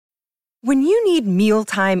When you need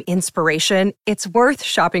mealtime inspiration, it's worth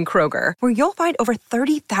shopping Kroger, where you'll find over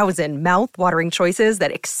 30,000 mouth-watering choices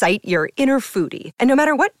that excite your inner foodie. And no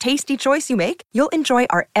matter what tasty choice you make, you'll enjoy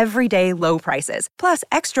our everyday low prices, plus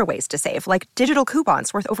extra ways to save, like digital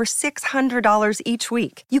coupons worth over $600 each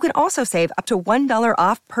week. You can also save up to $1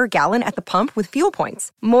 off per gallon at the pump with fuel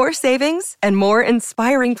points. More savings and more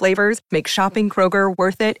inspiring flavors make shopping Kroger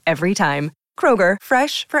worth it every time. Kroger,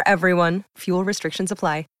 fresh for everyone. Fuel restrictions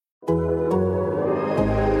apply.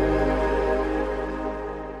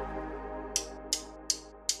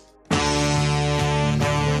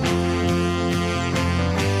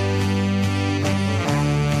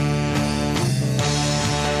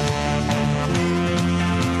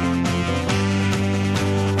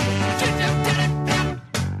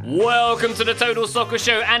 Welcome to the Total Soccer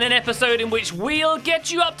Show, and an episode in which we'll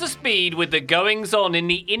get you up to speed with the goings-on in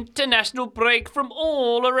the international break from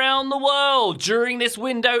all around the world. During this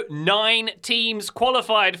window, 9 teams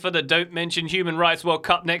qualified for the Don't Mention Human Rights World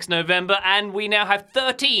Cup next November, and we now have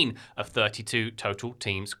 13 of 32 total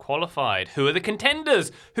teams qualified. Who are the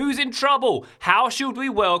contenders? Who's in trouble? How should we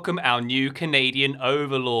welcome our new Canadian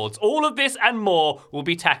overlords? All of this and more will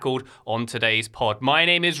be tackled on today's pod. My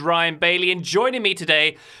name is Ryan Bailey, and joining me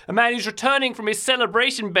today, a man who's returning from his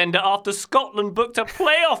celebration bender after Scotland booked a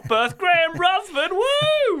playoff berth, Graham Rusford.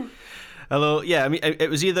 Woo! Hello. Yeah, I mean, it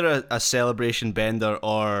was either a celebration bender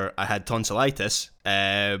or I had tonsillitis.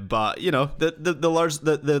 But you know,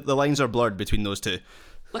 the lines are blurred between those two.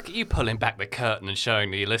 Look at you pulling back the curtain and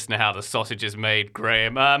showing the listener how the sausage is made,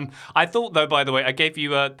 Graham. I thought, though, by the way, I gave you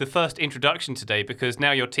the first introduction today because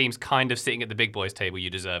now your team's kind of sitting at the big boys' table. You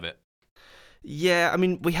deserve it. Yeah, I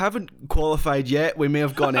mean, we haven't qualified yet. We may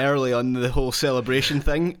have gone early on the whole celebration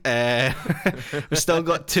thing. We've still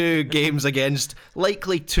got 2 games against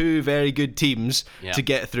likely 2 very good teams to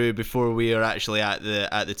get through before we are actually at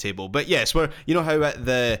the table. But yes, we're, you know how at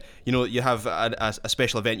the, you know, you have a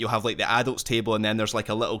special event, you'll have like the adults table, and then there's like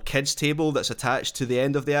a little kids table that's attached to the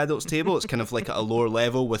end of the adults table. It's kind of like at a lower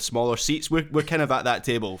level with smaller seats. We're kind of at that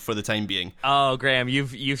table for the time being. Oh, Graham,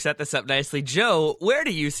 you've set this up nicely. Joe, where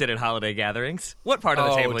do you sit at holiday gatherings? What part of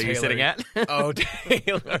the table are you sitting at? Oh,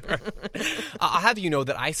 Taylor. I'll have you know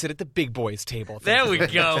that I sit at the big boys' table. There we go.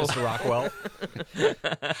 Mr. Rockwell.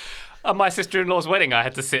 At my sister-in-law's wedding, I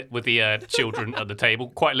had to sit with the children at the table.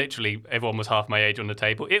 Quite literally, everyone was half my age on the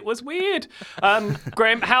table. It was weird.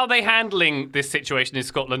 Graham, how are they handling this situation in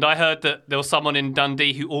Scotland? I heard that there was someone in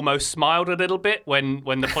Dundee who almost smiled a little bit when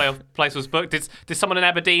the playoff place was booked. Did someone in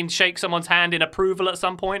Aberdeen shake someone's hand in approval at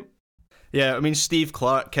some point? Yeah, I mean, Steve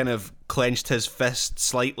Clark kind of clenched his fist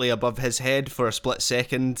slightly above his head for a split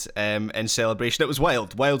second in celebration. It was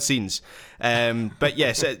wild scenes. But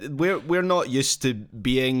yes, we're not used to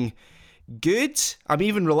being good. I'm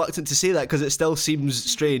even reluctant to say that because it still seems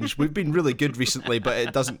strange. We've been really good recently, but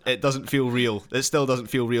it doesn't feel real. It still doesn't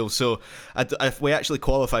feel real. So if we actually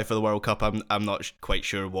qualify for the World Cup, I'm not quite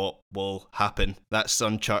sure what will happen. That's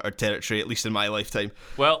uncharted territory, at least in my lifetime.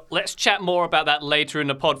 Well, let's chat more about that later in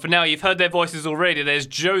the pod. For now, you've heard their voices already. There's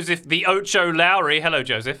Joseph the Ocho Lowry. Hello,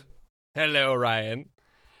 Joseph. Hello, Ryan.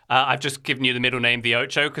 I've just given you the middle name, the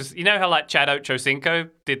Ocho, because you know how like Chad Ochocinco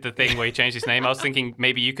did the thing where he changed his name? I was thinking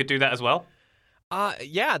maybe you could do that as well.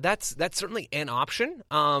 Yeah, that's certainly an option.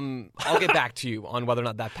 I'll get back to you on whether or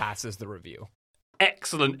not that passes the review.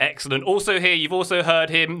 Excellent. Also here, you've also heard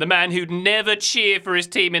him, the man who'd never cheer for his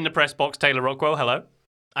team in the press box, Taylor Rockwell. Hello.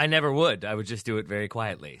 I never would. I would just do it very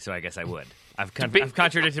quietly, so I guess I would. I've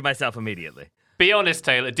contradicted myself immediately. Be honest,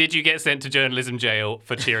 Taylor, did you get sent to journalism jail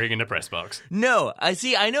for cheering in the press box? No.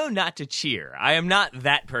 I know not to cheer. I am not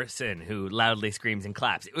that person who loudly screams and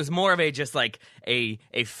claps. It was more of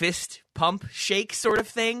a fist pump shake sort of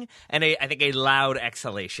thing, and I think a loud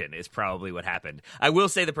exhalation is probably what happened. I will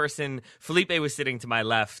say Felipe was sitting to my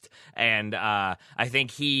left, and I think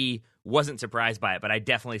he wasn't surprised by it, but I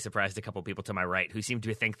definitely surprised a couple people to my right who seemed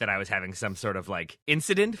to think that I was having some sort of like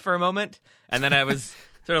incident for a moment, and then I was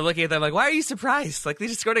sort of looking at them like, why are you surprised? Like, they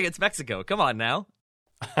just scored against Mexico. Come on now.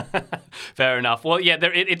 Fair enough. Well, yeah,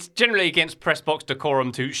 it's generally against press box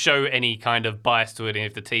decorum to show any kind of bias to it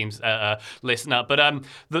if the teams listen up. But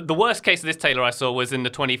the worst case of this, Taylor, I saw was in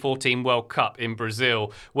the 2014 World Cup in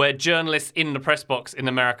Brazil, where journalists in the press box in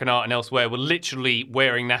American art and elsewhere were literally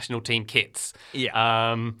wearing national team kits.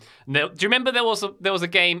 Yeah. Do you remember there was a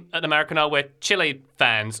game at American art where Chile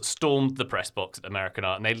fans stormed the press box at American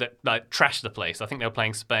art and they trashed the place? I think they were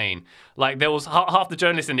playing Spain. Like, there was half the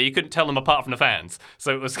journalists in there, you couldn't tell them apart from the fans.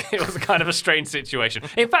 So it was a kind of a strange situation.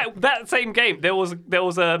 In fact, that same game, there was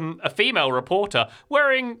a female reporter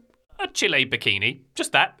wearing a Chile bikini,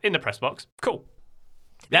 just that, in the press box. Cool.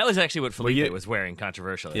 That was actually what Felipe you- was wearing,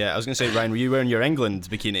 controversially. Yeah, I was going to say, Ryan, were you wearing your England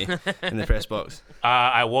bikini in the press box?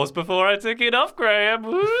 I was before I took it off, Graham.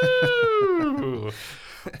 Woo!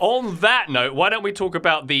 On that note, why don't we talk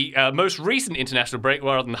about the most recent international break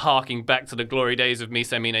rather than harking back to the glory days of me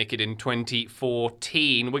semi-naked in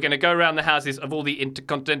 2014. We're going to go around the houses of all the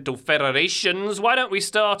intercontinental federations. Why don't we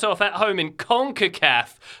start off at home in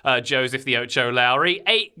CONCACAF, Joseph the Ocho Lowry.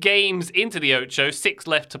 8 games into the Ocho, 6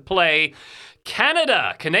 left to play.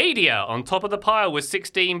 Canada on top of the pile with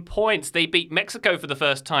 16 points. They beat Mexico for the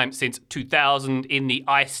first time since 2000 in the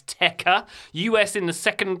Azteca. US in the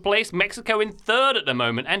second place, Mexico in third at the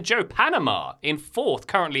moment, and Panama in fourth,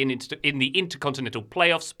 currently in the intercontinental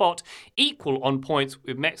playoff spot, equal on points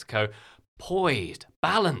with Mexico. Poised,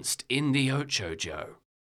 balanced in the Ocho, Joe.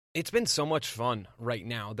 It's been so much fun right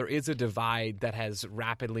now. There is a divide that has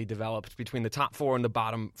rapidly developed between the top 4 and the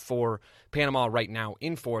bottom 4. Panama right now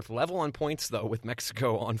in fourth, level on points though, with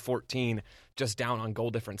Mexico on 14, just down on goal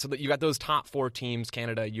difference. So that you got those top 4 teams,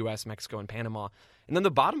 Canada, US, Mexico, and Panama. And then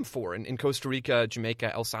the bottom 4 in Costa Rica,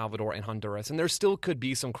 Jamaica, El Salvador, and Honduras. And there still could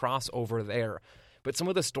be some crossover there. But some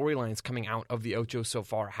of the storylines coming out of the Ocho so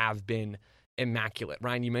far have been immaculate.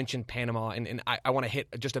 Ryan, you mentioned Panama, and I want to hit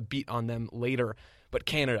just a beat on them later. But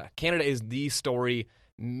Canada is the story,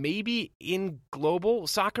 maybe in global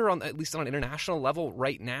soccer, at least on an international level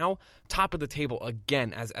right now. Top of the table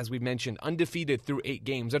again, as we mentioned, undefeated through 8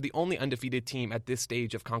 games. They're the only undefeated team at this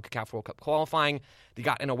stage of CONCACAF World Cup qualifying. They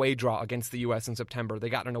got an away draw against the U.S. in September. They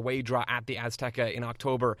got an away draw at the Azteca in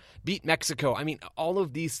October. Beat Mexico. I mean, all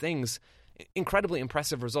of these things, incredibly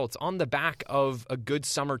impressive results on the back of a good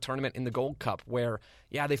summer tournament in the Gold Cup where,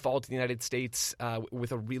 they fall to the United States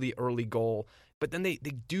with a really early goal. But then they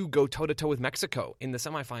do go toe-to-toe with Mexico in the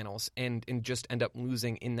semifinals and just end up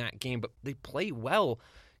losing in that game. But they play well.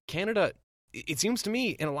 Canada, it seems to me,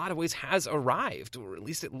 in a lot of ways, has arrived, or at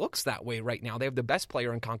least it looks that way right now. They have the best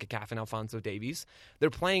player in CONCACAF in Alphonso Davies. They're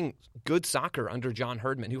playing good soccer under John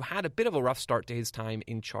Herdman, who had a bit of a rough start to his time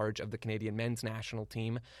in charge of the Canadian men's national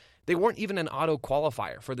team. They weren't even an auto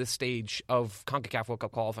qualifier for this stage of CONCACAF World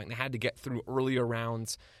Cup qualifying. They had to get through earlier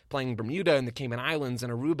rounds, playing Bermuda and the Cayman Islands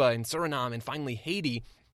and Aruba and Suriname and finally Haiti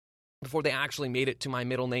before they actually made it to my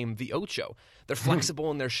middle name, the Ocho. They're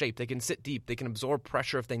flexible in their shape. They can sit deep. They can absorb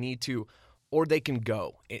pressure if they need to, or they can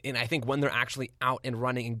go. And I think when they're actually out and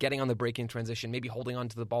running and getting on the break-in transition, maybe holding on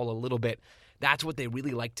to the ball a little bit, that's what they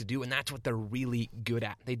really like to do, and that's what they're really good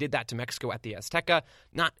at. They did that to Mexico at the Azteca.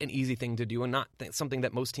 Not an easy thing to do and not something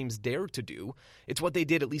that most teams dare to do. It's what they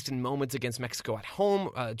did, at least in moments, against Mexico at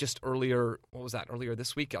home just earlier. What was that, earlier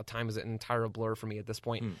this week? Time is an entire blur for me at this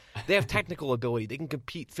point. They have technical ability. They can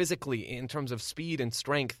compete physically in terms of speed and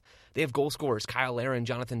strength. They have goal scorers, Kyle Larin,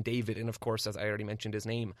 Jonathan David, and of course, as I already mentioned his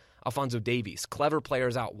name, Alphonso Davies. Clever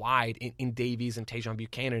players out wide in Davies and Tejan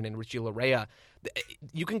Buchanan and Richie Larea.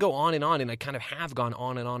 You can go on, and I kind of have gone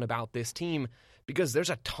on and on about this team because there's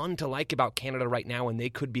a ton to like about Canada right now, and they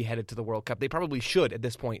could be headed to the World Cup. They probably should, at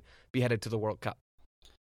this point, be headed to the World Cup.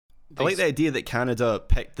 I like the idea that Canada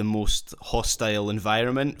picked the most hostile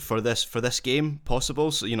environment for this game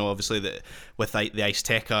possible. So, obviously with the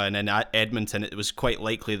Azteca and in Edmonton, it was quite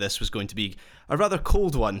likely this was going to be a rather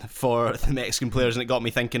cold one for the Mexican players, and it got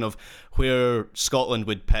me thinking of where Scotland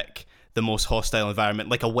would pick the most hostile environment,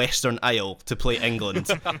 like a Western Isle to play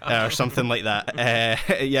England or something like that.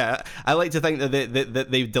 I like to think that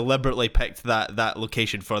they deliberately picked that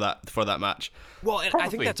location for that match. Well, and I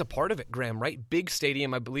think that's a part of it, Graham, right? Big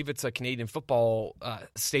stadium. I believe it's a Canadian football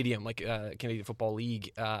stadium, like Canadian Football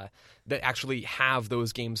League, that actually have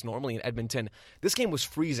those games normally in Edmonton. This game was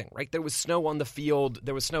freezing, right? There was snow on the field.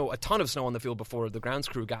 There was a ton of snow on the field before the grounds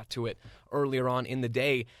crew got to it earlier on in the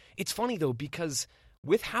day. It's funny, though, because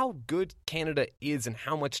with how good Canada is and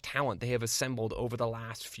how much talent they have assembled over the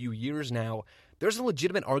last few years now, there's a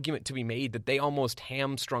legitimate argument to be made that they almost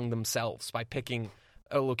hamstrung themselves by picking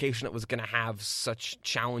a location that was going to have such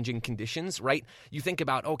challenging conditions, right? You think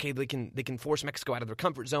about, okay, they can force Mexico out of their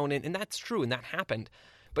comfort zone, and that's true, and that happened.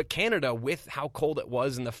 But Canada, with how cold it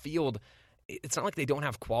was in the field, it's not like they don't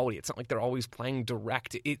have quality. It's not like they're always playing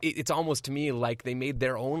direct. It's almost, to me, like they made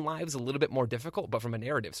their own lives a little bit more difficult, but from a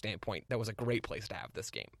narrative standpoint, that was a great place to have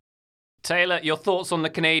this game. Taylor, your thoughts on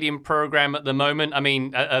the Canadian program at the moment? I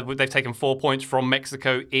mean, they've taken 4 points from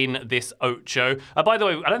Mexico in this Ocho. By the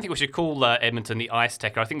way, I don't think we should call Edmonton the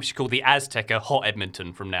Azteca. I think we should call the Azteca Hot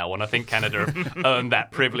Edmonton from now on. I think Canada have earned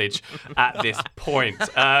that privilege at this point.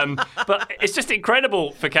 But it's just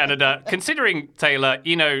incredible for Canada, considering, Taylor,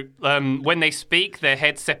 when they speak, their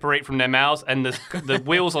heads separate from their mouths and the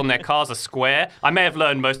wheels on their cars are square. I may have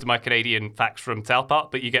learned most of my Canadian facts from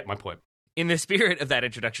Talpart, but you get my point. In the spirit of that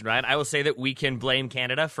introduction, Ryan, I will say that we can blame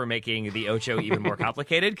Canada for making the Ocho even more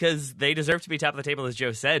complicated, because they deserve to be top of the table, as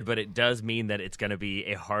Joe said, but it does mean that it's going to be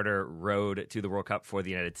a harder road to the World Cup for the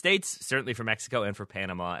United States, certainly for Mexico and for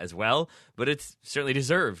Panama as well, but it's certainly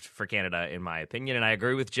deserved for Canada, in my opinion, and I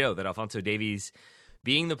agree with Joe that Alphonso Davies,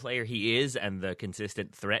 being the player he is and the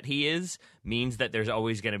consistent threat he is, means that there's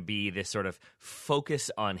always going to be this sort of focus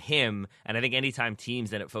on him. And I think anytime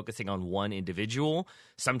teams end up focusing on one individual,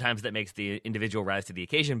 sometimes that makes the individual rise to the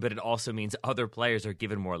occasion, but it also means other players are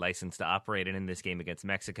given more license to operate. And in this game against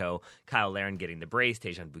Mexico, Kyle Larin getting the brace,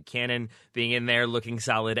 Tejan Buchanan being in there looking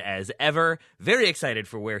solid as ever. Very excited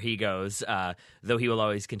for where he goes, though he will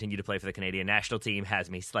always continue to play for the Canadian national team, has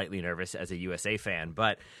me slightly nervous as a USA fan.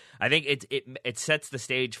 But I think it sets the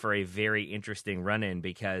stage for a very interesting run-in,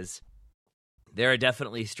 because there are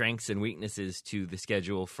definitely strengths and weaknesses to the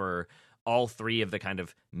schedule for all three of the kind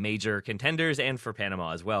of major contenders, and for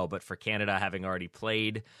Panama as well. But for Canada, having already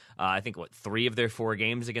played, I think, 3 of their 4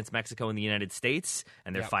 games against Mexico and the United States,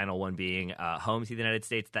 and their final one being home to the United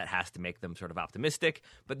States, that has to make them sort of optimistic.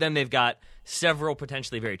 But then they've got several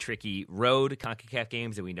potentially very tricky road CONCACAF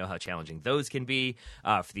games, and we know how challenging those can be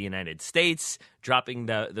for the United States. Dropping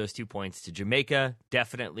those 2 points to Jamaica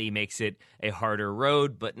definitely makes it a harder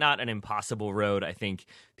road, but not an impossible road. I think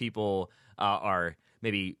people are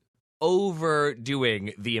maybe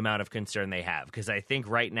overdoing the amount of concern they have, because I think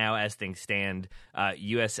right now, as things stand,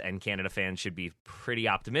 U.S. and Canada fans should be pretty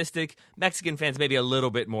optimistic. Mexican fans maybe a little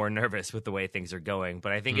bit more nervous with the way things are going,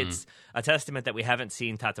 but I think it's a testament that we haven't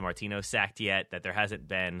seen Tata Martino sacked yet, that there hasn't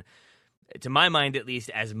been, to my mind at least,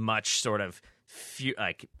 as much sort of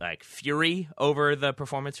fury over the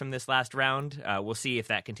performance from this last round. We'll see if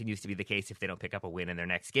that continues to be the case if they don't pick up a win in their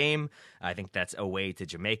next game. I think that's away to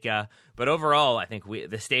Jamaica. But overall, I think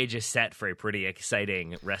the stage is set for a pretty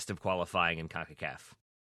exciting rest of qualifying in CONCACAF.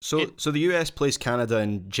 So the US plays Canada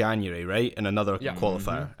in January, right? In another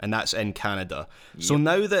qualifier, and that's in Canada. Yep. So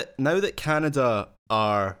now that Canada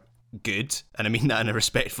are good, and I mean that in a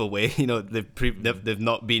respectful way. You know, they've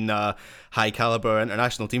not been a high caliber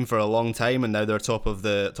international team for a long time, and now they're top of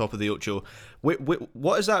the Ocho.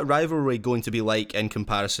 What is that rivalry going to be like in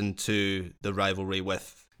comparison to the rivalry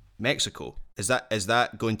with Mexico? Is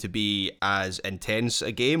that going to be as intense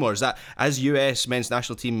a game, or is that, as US men's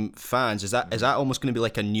national team fans, is that almost going to be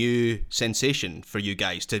like a new sensation for you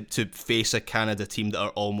guys to face a Canada team that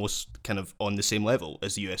are almost kind of on the same level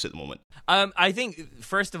as the US at the moment? I think,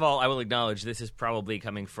 first of all, I will acknowledge this is probably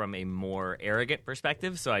coming from a more arrogant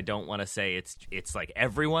perspective, so I don't want to say it's like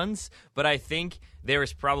everyone's, but I think there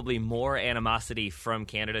is probably more animosity from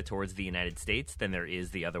Canada towards the United States than there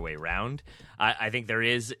is the other way around. I think there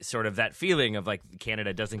is sort of that feeling of like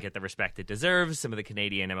Canada doesn't get the respect it deserves. Some of the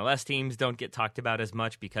Canadian MLS teams don't get talked about as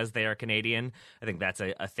much because they are Canadian. I think that's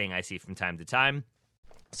a thing I see from time to time.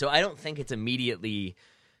 So I don't think it's immediately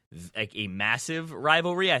like a massive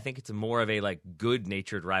rivalry. I think it's more of a like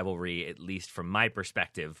good-natured rivalry, at least from my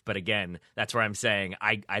perspective. But again, that's where I'm saying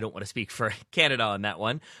I don't want to speak for Canada on that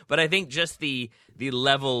one. But I think just the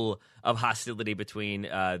level of hostility between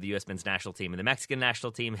the U.S. men's national team and the Mexican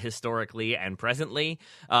national team historically and presently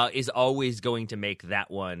is always going to make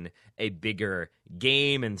that one a bigger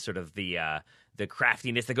game, and sort of the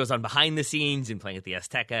craftiness that goes on behind the scenes and playing at the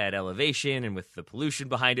Azteca at elevation and with the pollution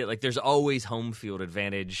behind it. Like, there's always home field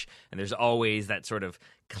advantage, and there's always that sort of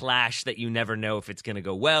clash that you never know if it's going to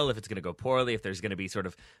go well, if it's going to go poorly, if there's going to be sort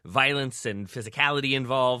of violence and physicality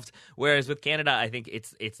involved. Whereas with Canada, I think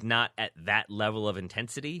it's not at that level of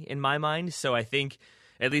intensity in my mind. So I think,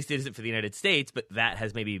 at least it isn't for the United States, but that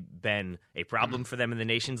has maybe been a problem for them in the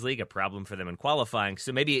Nations League, a problem for them in qualifying.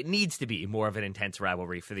 So maybe it needs to be more of an intense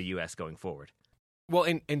rivalry for the U.S. going forward. Well,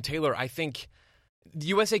 and Taylor, I think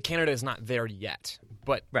USA-Canada is not there yet,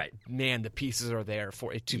 but man, the pieces are there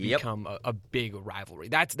for it to become a big rivalry.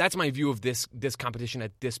 That's my view of this competition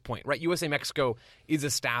at this point, right? USA-Mexico is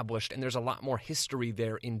established, and there's a lot more history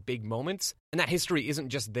there in big moments, and that history isn't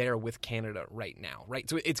just there with Canada right now, right?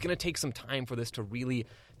 So it's going to take some time for this to really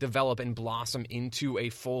develop and blossom into a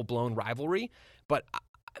full-blown rivalry, but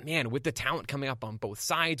man, with the talent coming up on both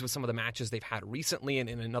sides, with some of the matches they've had recently, and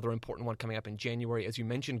another important one coming up in January, as you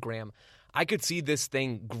mentioned, Graham, I could see this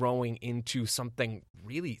thing growing into something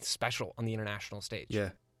really special on the international stage.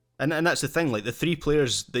 Yeah, and that's the thing. Like, the 3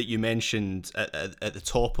 players that you mentioned at the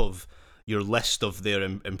top of your list of their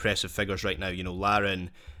impressive figures right now, you know,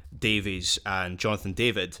 Larin, Davies, and Jonathan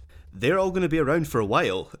David, they're all going to be around for a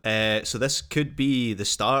while. So this could be the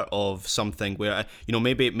start of something where, you know,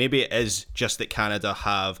 maybe it is just that Canada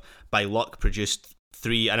have, by luck, produced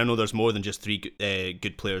three, and I know there's more than just three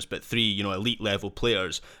good players, but three, elite level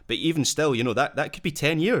players. But even still, that could be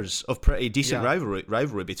 10 years of pretty decent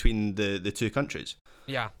rivalry between the two countries.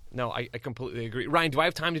 Yeah, no, I completely agree. Ryan, do I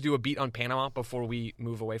have time to do a beat on Panama before we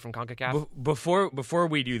move away from CONCACAF? Before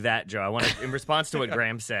we do that, Joe, I want to, in response to what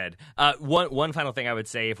Graham said, one final thing I would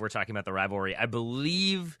say if we're talking about the rivalry, I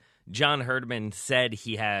believe John Herdman said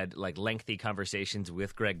he had lengthy conversations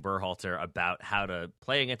with Greg Berhalter about how to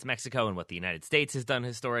play against Mexico and what the United States has done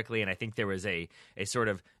historically, and I think there was a sort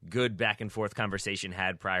of good back and forth conversation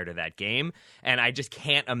had prior to that game, and I just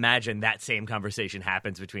can't imagine that same conversation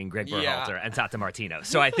happens between Greg Berhalter and Tata Martino.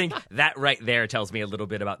 So I think that right there tells me a little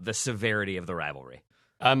bit about the severity of the rivalry.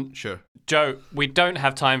 Sure. Joe, we don't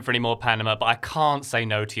have time for any more Panama, but I can't say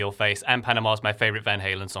no to your face, and Panama's my favorite Van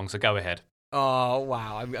Halen song, so go ahead. Oh,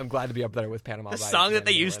 wow. I'm glad to be up there with Panama. The song that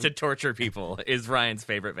they used to torture people is Ryan's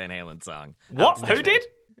favorite Van Halen song. What? Who did?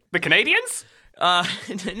 The Canadians?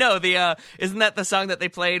 No, isn't that the song that they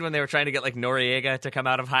played when they were trying to get Noriega to come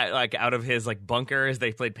out of his bunker as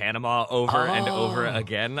they played Panama over and over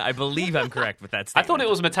again? I believe I'm correct with that statement. I thought it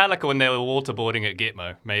was Metallica when they were waterboarding at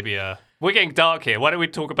Gitmo. Maybe we're getting dark here. Why don't we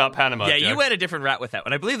talk about Panama? Yeah, Joe? You went a different route with that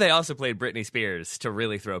one. I believe they also played Britney Spears to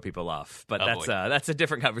really throw people off, but that's a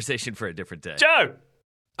different conversation for a different day. Joe.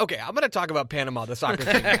 Okay, I'm going to talk about Panama, the soccer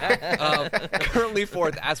team. Currently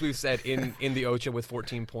fourth, as we've said, in the Ocho with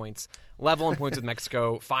 14 points. Level in points with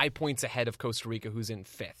Mexico, 5 points ahead of Costa Rica, who's in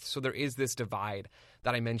fifth. So there is this divide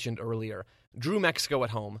that I mentioned earlier. Drew Mexico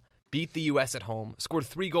at home, beat the U.S. at home, scored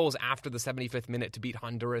 3 goals after the 75th minute to beat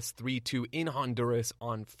Honduras 3-2 in Honduras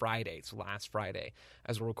on Friday, so last Friday,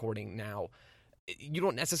 as we're recording now. You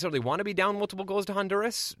don't necessarily want to be down multiple goals to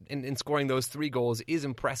Honduras, and scoring those 3 goals is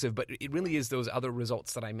impressive, but it really is those other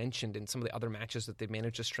results that I mentioned in some of the other matches that they've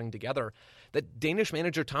managed to string together that Danish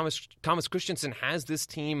manager Thomas Christensen has this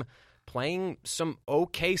team playing some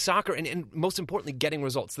okay soccer and most importantly, getting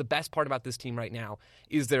results. The best part about this team right now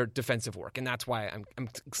is their defensive work, and that's why I'm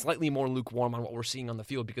slightly more lukewarm on what we're seeing on the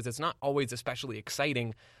field, because it's not always especially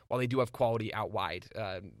exciting while they do have quality out wide.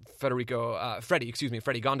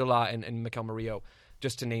 Freddie Gondola and Mikel Murillo,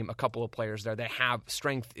 just to name a couple of players there. They have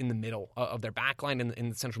strength in the middle of their backline and in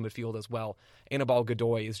the central midfield as well. Anibal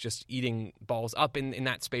Godoy is just eating balls up in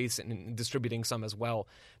that space and distributing some as well.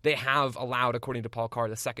 They have allowed, according to Paul Carr,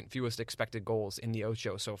 the second fewest expected goals in the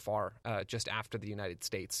Ocho so far, just after the United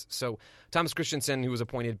States. So Thomas Christensen, who was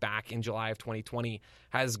appointed back in July of 2020,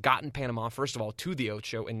 has gotten Panama, first of all, to the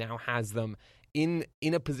Ocho and now has them in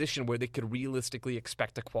a position where they could realistically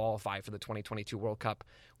expect to qualify for the 2022 World Cup,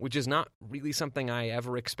 which is not really something I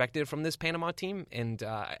ever expected from this Panama team. And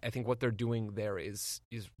I think what they're doing there is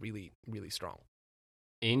really, really strong.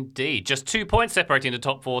 Indeed. Just 2 points separating the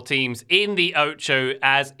top 4 teams in the Ocho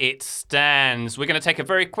as it stands. We're going to take a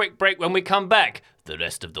very quick break. When we come back, the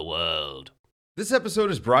rest of the world. This episode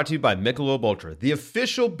is brought to you by Michelob Ultra, the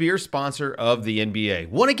official beer sponsor of the NBA.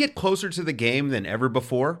 Want to get closer to the game than ever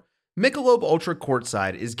before? Michelob Ultra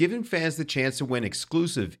Courtside is giving fans the chance to win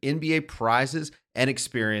exclusive NBA prizes and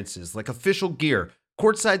experiences like official gear,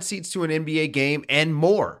 courtside seats to an NBA game, and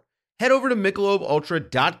more. Head over to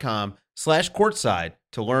MichelobUltra.com/courtside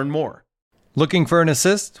to learn more. Looking for an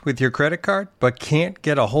assist with your credit card but can't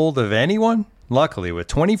get a hold of anyone? Luckily, with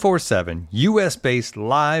 24/7 US-based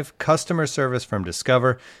live customer service from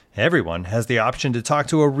Discover, everyone has the option to talk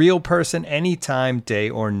to a real person anytime, day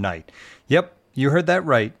or night. Yep, you heard that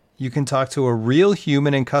right. You can talk to a real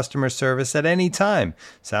human in customer service at any time.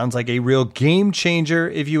 Sounds like a real game changer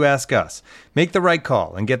if you ask us. Make the right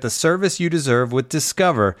call and get the service you deserve with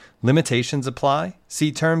Discover. Limitations apply.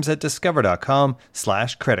 See terms at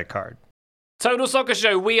discover.com/creditcard. Total Soccer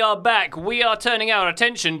Show, we are back. We are turning our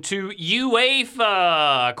attention to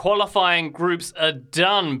UEFA. Qualifying groups are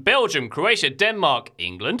done. Belgium, Croatia, Denmark,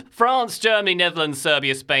 England, France, Germany, Netherlands,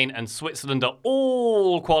 Serbia, Spain, and Switzerland are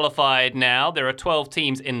all qualified now. There are 12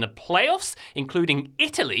 teams in the playoffs, including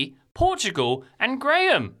Italy, Portugal, and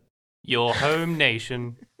Graham, your home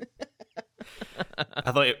nation.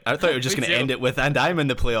 I thought you were just going to end it with, and I'm in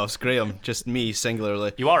the playoffs, Graham. Just me,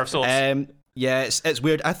 singularly. You are, of sorts. Yeah, it's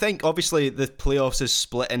weird. I think, obviously, the playoffs is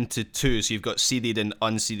split into 2, so you've got seeded and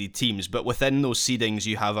unseeded teams, but within those seedings,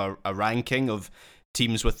 you have a ranking of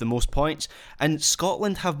teams with the most points, and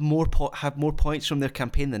Scotland have more points from their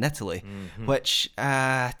campaign than Italy, which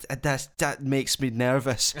that makes me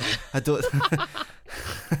nervous. I don't.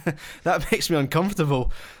 That makes me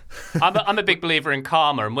uncomfortable. I'm a big believer in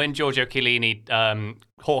karma, and when Giorgio Chiellini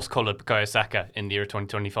horse-collared Bukayo Saka in the Euro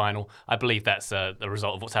 2020 final, I believe that's the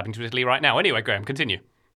result of what's happening to Italy right now. Anyway, Graham, continue.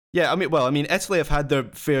 Yeah, I mean, Italy have had their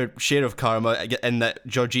fair share of karma in that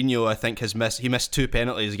Jorginho, I think, he missed 2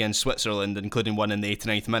 penalties against Switzerland, including one in the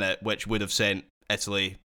 89th minute, which would have sent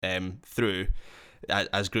Italy through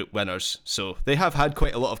as group winners. So they have had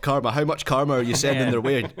quite a lot of karma. How much karma are you sending their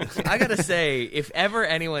way? I gotta say, if ever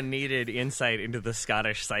anyone needed insight into the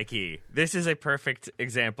Scottish psyche, this is a perfect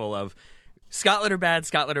example of Scotland are bad,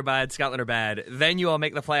 Scotland are bad, Scotland are bad. Then you all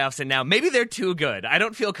make the playoffs, and now maybe they're too good. I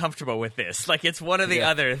don't feel comfortable with this. Like, it's one or the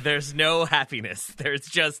other. There's no happiness. There's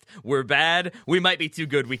just, we're bad. We might be too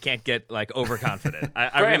good. We can't get, like, overconfident.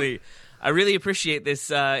 I really appreciate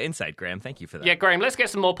this insight, Graham. Thank you for that. Yeah, Graham, let's get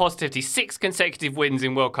some more positivity. 6 consecutive wins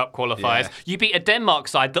in World Cup qualifiers. You beat a Denmark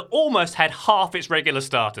side that almost had half its regular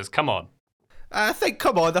starters. Come on. I think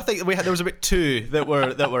there was about 2 that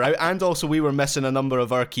were out, and also we were missing a number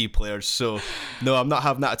of our key players. So no, I'm not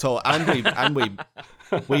having that at all. And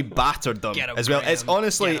we battered them as well. It's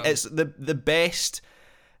honestly it's the best.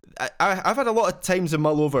 I've had a lot of times to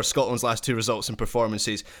mull over Scotland's last 2 results and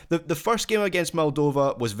performances. The first game against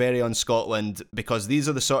Moldova was very un-Scotland because these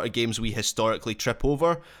are the sort of games we historically trip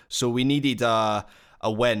over. So we needed a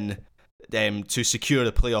win to secure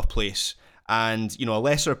the playoff place. And, a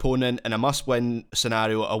lesser opponent in a must-win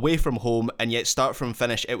scenario away from home, and yet start from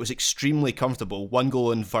finish, it was extremely comfortable. 1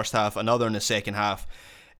 goal in the first half, another in the second half.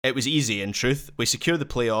 It was easy, in truth. We secured the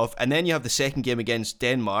playoff, and then you have the second game against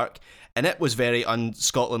Denmark, and it was very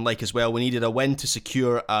un-Scotland-like as well. We needed a win to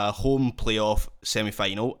secure a home playoff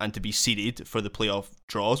semi-final and to be seeded for the playoff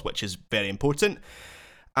draws, which is very important.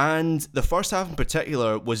 And the first half in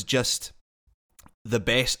particular was just the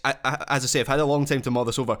best. As I say, I've had a long time to mull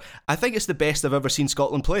this over. I think it's the best I've ever seen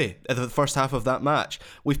Scotland play in the first half of that match.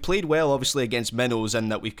 We've played well, obviously, against minnows in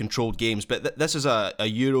that we've controlled games, but this is a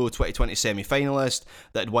Euro 2020 semi-finalist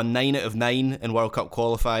that had won 9 out of 9 in World Cup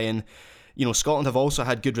qualifying. Scotland have also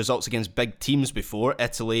had good results against big teams before: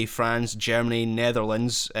 Italy, France, Germany,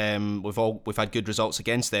 Netherlands. We've had good results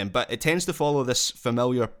against them, but it tends to follow this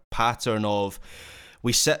familiar pattern of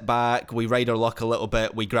we sit back, we ride our luck a little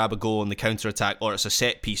bit, we grab a goal in the counter-attack, or it's a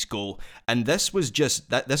set-piece goal. And this was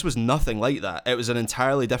nothing like that. It was an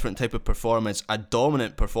entirely different type of performance, a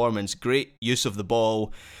dominant performance, great use of the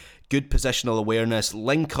ball, good positional awareness,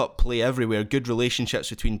 link-up play everywhere, good relationships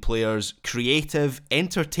between players, creative,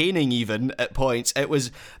 entertaining even at points.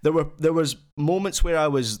 There was moments where I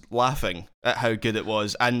was laughing at how good it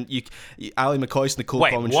was, and Ali McCoist in the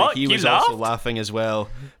co-commentary, he was also laughing as well,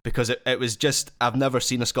 because it was just, I've never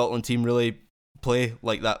seen a Scotland team really play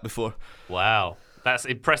like that before. Wow. That's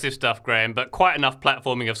impressive stuff, Graham, but quite enough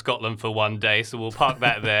platforming of Scotland for one day, so we'll park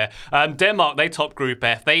that there. Denmark, they top Group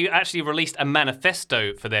F. They actually released a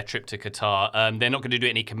manifesto for their trip to Qatar. They're not going to do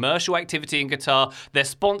any commercial activity in Qatar. Their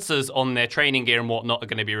sponsors on their training gear and whatnot are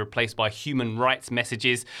going to be replaced by human rights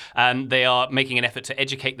messages. They are making an effort to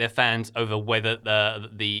educate their fans over whether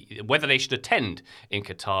whether they should attend in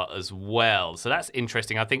Qatar as well. So that's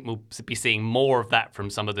interesting. I think we'll be seeing more of that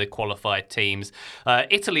from some of the qualified teams.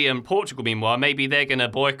 Italy and Portugal, meanwhile, maybe they're going to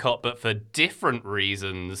boycott, but for different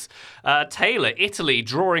reasons. Taylor, Italy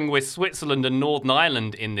drawing with Switzerland and Northern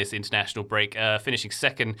Ireland in this international break, finishing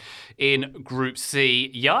second in Group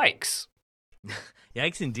C. Yikes.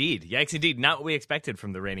 Yikes indeed. Yikes indeed. Not what we expected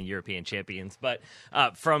from the reigning European champions. But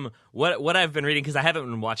from what I've been reading, because I haven't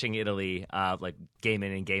been watching Italy like game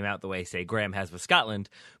in and game out the way, say, Graham has with Scotland.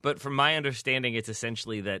 But from my understanding, it's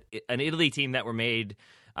essentially that an Italy team that were made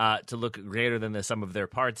to look greater than the sum of their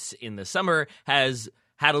parts in the summer has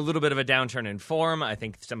had a little bit of a downturn in form. I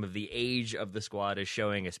think some of the age of the squad is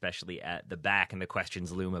showing, especially at the back, and the questions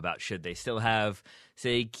loom about should they still have,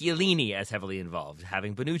 say, Chiellini as heavily involved,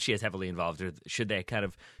 having Bonucci as heavily involved, or should they kind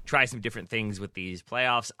of try some different things with these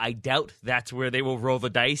playoffs? I doubt that's where they will roll the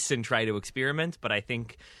dice and try to experiment, but I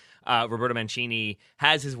think Roberto Mancini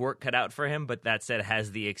has his work cut out for him, but that said,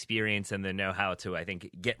 has the experience and the know-how to, I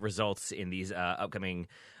think, get results in these upcoming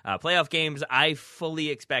playoff games. I fully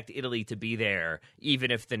expect Italy to be there,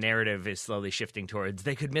 even if the narrative is slowly shifting towards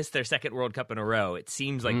they could miss their second World Cup in a row. It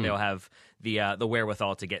seems like they'll have the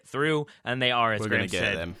wherewithal to get through, and they are, as Graham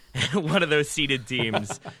said, one of those seeded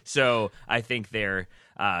teams. So I think they're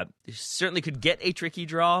certainly could get a tricky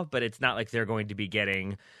draw, but it's not like they're going to be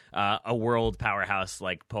getting a world powerhouse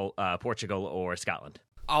like Portugal or Scotland.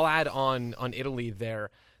 I'll add on Italy there.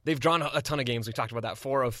 They've drawn a ton of games. We talked about that.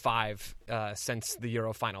 4 of 5 since the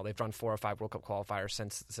Euro final. They've drawn 4 or 5 World Cup qualifiers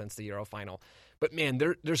since the Euro final. But man,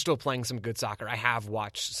 they're still playing some good soccer. I have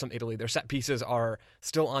watched some Italy. Their set pieces are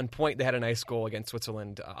still on point. They had a nice goal against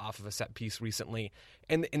Switzerland off of a set piece recently.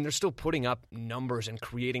 And they're still putting up numbers and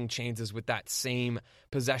creating chances with that same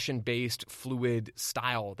possession-based, fluid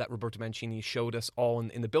style that Roberto Mancini showed us all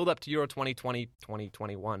in the build-up to Euro 2020,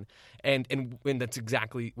 2021. And that's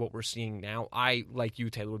exactly what we're seeing now. I, like you,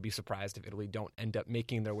 Taylor, would be surprised if Italy don't end up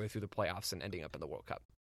making their way through the playoffs and ending up in the World Cup.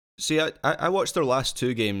 See, I watched their last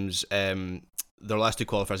two games, their last two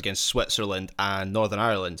qualifiers against Switzerland and Northern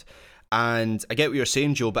Ireland. And I get what you're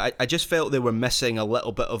saying, Joe, but I just felt they were missing a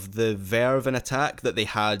little bit of the verve in attack that they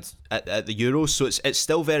had at the Euros. So it's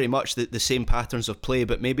still very much the same patterns of play,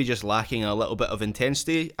 but maybe just lacking a little bit of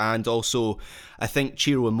intensity. And also, I think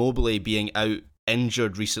Ciro Immobile being out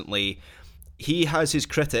injured recently, he has his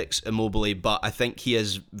critics, Immobile, but I think he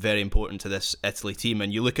is very important to this Italy team.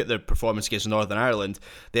 And you look at their performance against Northern Ireland,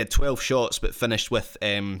 they had 12 shots, but finished with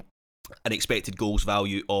an expected goals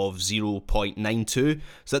value of 0.92.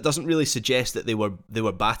 So that doesn't really suggest that they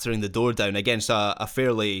were battering the door down against a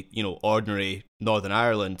fairly ordinary Northern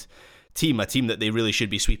Ireland team, a team that they really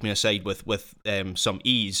should be sweeping aside with some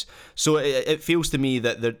ease. So it feels to me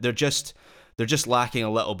that they're just lacking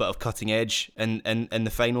a little bit of cutting edge in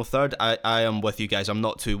the final third. I am with you guys. I'm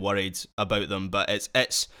not too worried about them, but it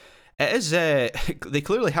is. They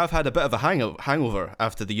clearly have had a bit of a hangover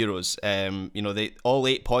after the Euros. All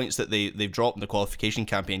 8 points that they've dropped in the qualification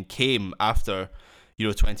campaign came after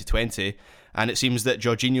Euro 2020, and it seems that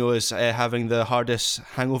Jorginho is having the hardest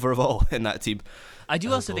hangover of all in that team. I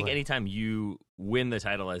do also think anytime you win the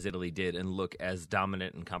title as Italy did and look as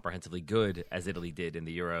dominant and comprehensively good as Italy did in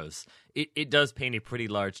the Euros, it does paint a pretty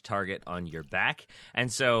large target on your back.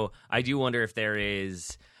 And so I do wonder if there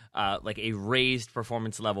is like a raised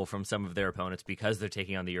performance level from some of their opponents because they're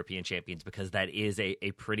taking on the European champions, because that is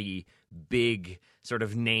a pretty big sort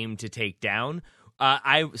of name to take down.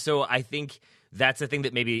 I think that's the thing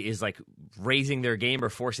that maybe is like raising their game or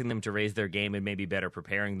forcing them to raise their game and maybe better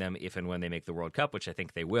preparing them if and when they make the World Cup, which I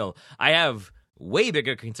think they will. I have way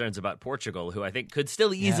bigger concerns about Portugal, who I think could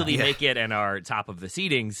still easily make it and are top of the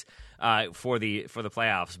seedings for the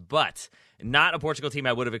playoffs, but not a Portugal team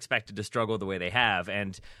I would have expected to struggle the way they have.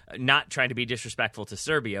 And not trying to be disrespectful to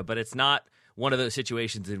Serbia, but it's not one of those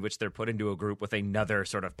situations in which they're put into a group with another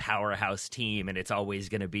sort of powerhouse team, and it's always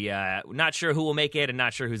going to be not sure who will make it and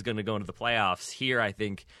not sure who's going to go into the playoffs. Here, I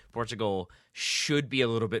think Portugal should be a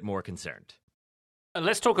little bit more concerned.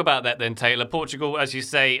 Let's talk about that then, Taylor. Portugal, as you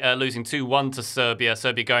say, losing 2-1 to Serbia.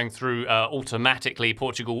 Serbia going through automatically.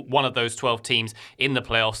 Portugal, one of those 12 teams in the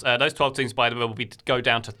playoffs. Those 12 teams, by the way, will go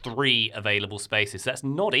down to 3 available spaces. That's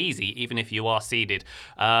not easy, even if you are seeded.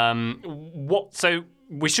 So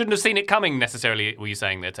we shouldn't have seen it coming necessarily, were you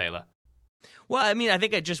saying there, Taylor? Well, I mean, I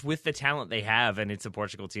think just with the talent they have, and it's a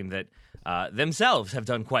Portugal team that themselves have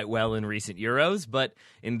done quite well in recent Euros, but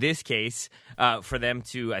in this case, for them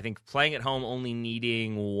to, I think, playing at home only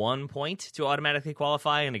needing 1 point to automatically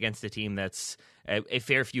qualify, and against a team that's a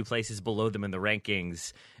fair few places below them in the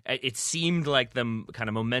rankings, it seemed like the kind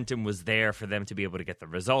of momentum was there for them to be able to get the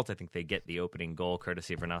result. I think they get the opening goal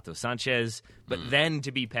courtesy of Renato Sanchez, but then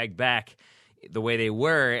to be pegged back the way they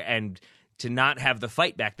were and to not have the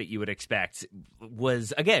fight back that you would expect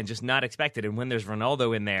was, again, just not expected. And when there's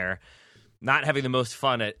Ronaldo in there, not having the most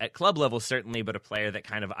fun at club level, certainly, but a player that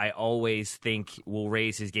kind of I always think will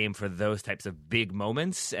raise his game for those types of big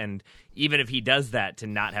moments. And even if he does that, to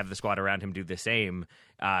not have the squad around him do the same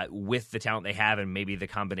with the talent they have, and maybe the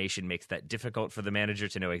combination makes that difficult for the manager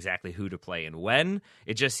to know exactly who to play and when.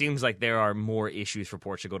 It just seems like there are more issues for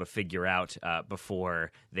Portugal to figure out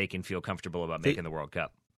before they can feel comfortable about making the World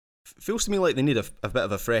Cup. Feels to me like they need a bit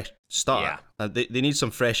of a fresh start. Yeah. They need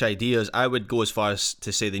some fresh ideas. I would go as far as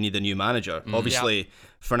to say they need a new manager. Obviously,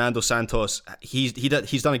 Fernando Santos, he's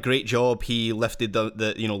done a great job. He lifted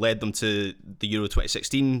led them to the Euro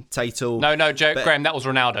 2016 title. No, Joe, Graham, that was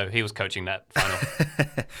Ronaldo. He was coaching that final.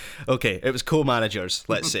 Okay, it was co-managers,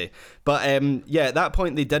 let's say. But at that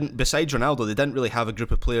point, they didn't. Besides Ronaldo, they didn't really have a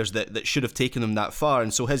group of players that should have taken them that far.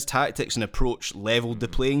 And so his tactics and approach leveled the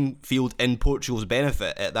playing field in Portugal's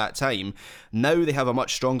benefit at that time. Now they have a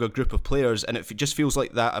much stronger group of players, and it just feels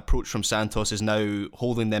like that approach from Santos is now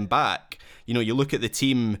holding them back. You look at the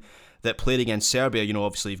team that played against Serbia,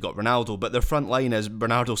 obviously you've got Ronaldo, but their front line is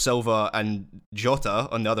Bernardo Silva and Jota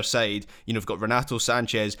on the other side. You've got Renato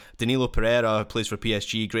Sanchez, Danilo Pereira, who plays for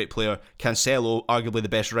PSG, great player, Cancelo, arguably the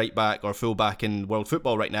best right back or full back in world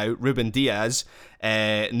football right now, Ruben Diaz,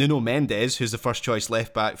 Nuno Mendes, who's the first choice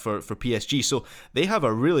left back for PSG. So they have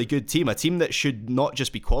a really good team, a team that should not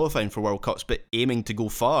just be qualifying for World Cups, but aiming to go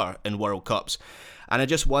far in World Cups. And I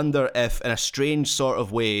just wonder if, in a strange sort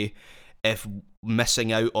of way, if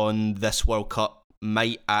missing out on this World Cup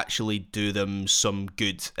might actually do them some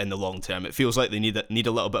good in the long term. It feels like they need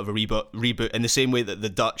a little bit of a reboot in the same way that the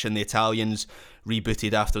Dutch and the Italians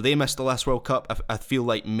rebooted after they missed the last World Cup. I feel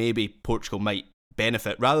like maybe Portugal might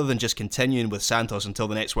benefit rather than just continuing with Santos until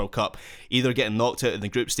the next World Cup, either getting knocked out in the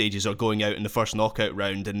group stages or going out in the first knockout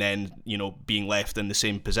round and then, you know, being left in the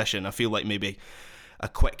same position. I feel like maybe a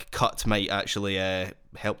quick cut might actually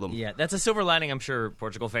help them. Yeah, that's a silver lining I'm sure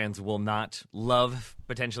Portugal fans will not love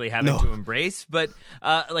potentially having to embrace. But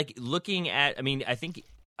looking at, I think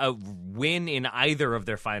a win in either of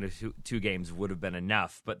their final two games would have been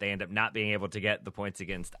enough, but they end up not being able to get the points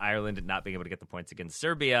against Ireland and not being able to get the points against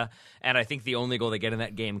Serbia. And I think the only goal they get in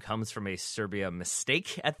that game comes from a Serbia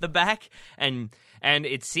mistake at the back. And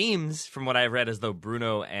it seems, from what I've read, as though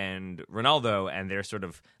Bruno and Ronaldo and their sort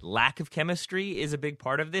of lack of chemistry is a big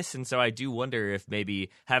part of this. And so I do wonder if maybe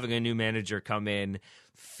having a new manager come in,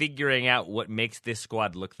 figuring out what makes this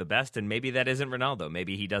squad look the best, and maybe that isn't Ronaldo.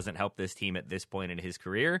 Maybe he doesn't help this team at this point in his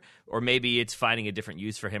career, or maybe it's finding a different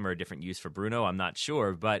use for him or a different use for Bruno. I'm not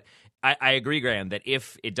sure, but I agree, Graham, that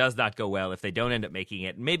if it does not go well, if they don't end up making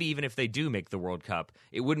it, maybe even if they do make the World Cup,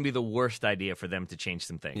 it wouldn't be the worst idea for them to change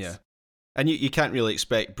some things. Yeah. And you can't really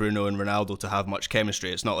expect Bruno and Ronaldo to have much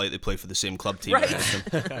chemistry. It's not like they play for the same club team.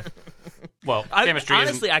 Right. Well, chemistry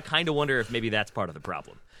honestly, I kind of wonder if maybe that's part of the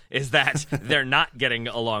problem, is that they're not getting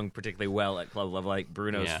along particularly well at club level. Like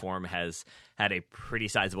Bruno's form has had a pretty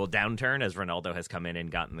sizable downturn as Ronaldo has come in and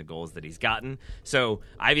gotten the goals that he's gotten. So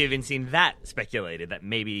I've even seen that speculated, that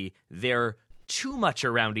maybe they're too much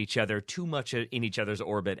around each other, too much in each other's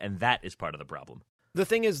orbit, and that is part of the problem. The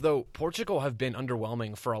thing is, though, Portugal have been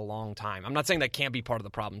underwhelming for a long time. I'm not saying that can't be part of the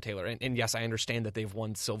problem, Taylor. And yes, I understand that they've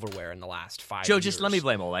won silverware in the last 5 years. Joe, just let me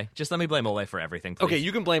blame Ole. Just let me blame Ole for everything, please. Okay,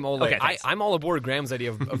 you can blame Ole. Okay, I'm all aboard Graham's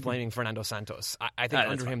idea of blaming Fernando Santos. I think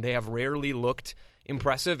under him, they have rarely looked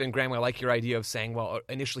impressive. And Graham, I like your idea of saying, well,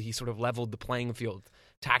 initially he sort of leveled the playing field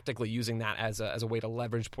tactically, using that as a way to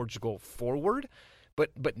leverage Portugal forward.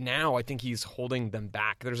 But now I think he's holding them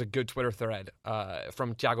back. There's a good Twitter thread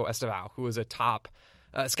from Tiago Estevao, who is a top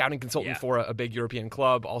scouting consultant for a big European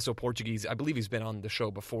club, also Portuguese. I believe he's been on the show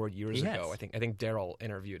before years ago. I think Daryl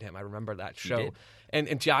interviewed him. I remember that show.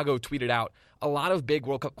 And Tiago tweeted out, a lot of big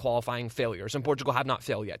World Cup qualifying failures, and Portugal have not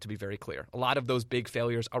failed yet, to be very clear. A lot of those big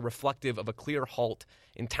failures are reflective of a clear halt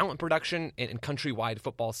in talent production and in countrywide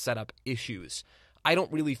football setup issues. I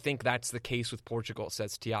don't really think that's the case with Portugal,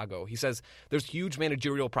 says Tiago. He says there's huge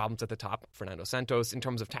managerial problems at the top, Fernando Santos, in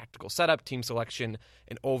terms of tactical setup, team selection,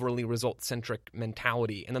 and overly result-centric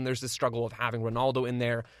mentality. And then there's this struggle of having Ronaldo in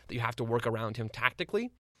there that you have to work around him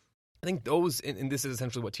tactically. I think those, and this is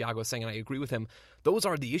essentially what Tiago is saying, and I agree with him, those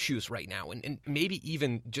are the issues right now. And maybe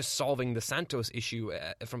even just solving the Santos issue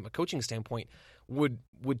from a coaching standpoint would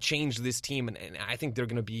change this team. And I think they're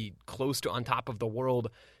going to be close to on top of the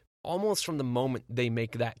world almost from the moment they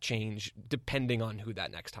make that change, depending on who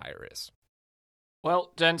that next hire is.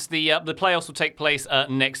 Well, gents, the playoffs will take place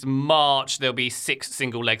next March. There'll be 6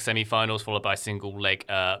 single-leg semi-finals followed by single-leg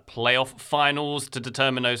playoff finals to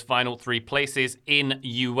determine those final 3 places in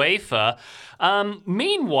UEFA.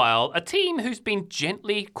 Meanwhile, a team who's been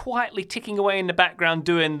gently, quietly ticking away in the background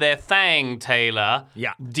doing their thing, Taylor.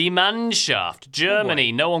 Yeah. Die Mannschaft,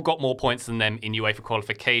 Germany. No one got more points than them in UEFA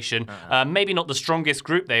qualification. Maybe not the strongest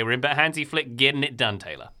group they were in, but Hansi Flick getting it done,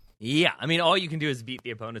 Taylor. Yeah, I mean, all you can do is beat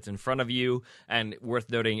the opponents in front of you. And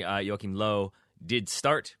worth noting, Joachim Löw did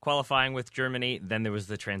start qualifying with Germany. Then there was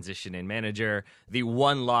the transition in manager. The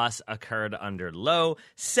one loss occurred under Löw.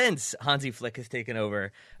 Since Hansi Flick has taken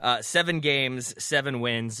over, 7 games, 7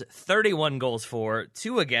 wins, 31 goals for,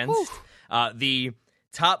 2 against. The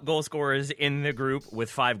top goal scorers in the group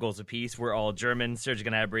with 5 goals apiece were all German: Serge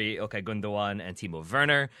Gnabry, Ilkay Gundogan, and Timo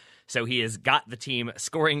Werner. So he has got the team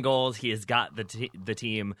scoring goals. He has got the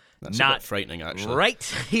team That's not a bit frightening, actually. Right.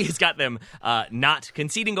 He has got them not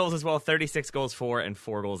conceding goals as well. 36 goals for and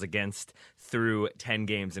 4 goals against through 10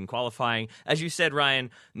 games in qualifying. As you said,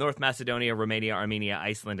 Ryan, North Macedonia, Romania, Armenia,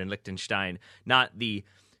 Iceland, and Liechtenstein, not the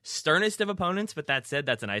sternest of opponents, but that said,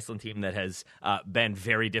 that's an Iceland team that has been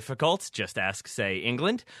very difficult. Just ask, say,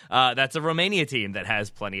 England. That's a Romania team that has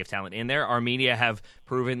plenty of talent in there. Armenia have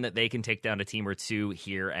proven that they can take down a team or two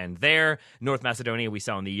here and there. North Macedonia, we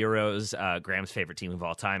saw in the Euros, Graham's favorite team of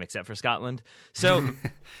all time, except for Scotland. So,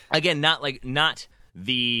 again,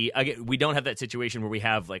 we don't have that situation where we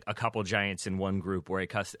have like a couple giants in one group or a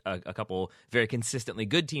couple very consistently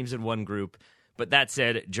good teams in one group. But that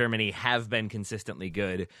said, Germany have been consistently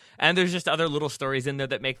good. And there's just other little stories in there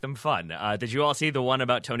that make them fun. Did you all see the one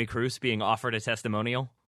about Toni Kroos being offered a testimonial?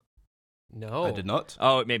 No. I did not.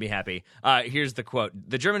 Oh, it made me happy. Here's the quote.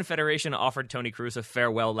 The German Federation offered Toni Kroos a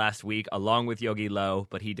farewell last week along with Jogi Löw,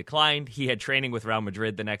 but he declined. He had training with Real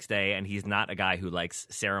Madrid the next day, and he's not a guy who likes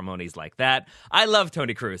ceremonies like that. I love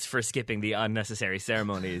Toni Kroos for skipping the unnecessary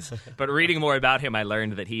ceremonies, but reading more about him, I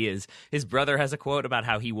learned that his brother has a quote about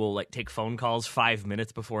how he will take phone calls 5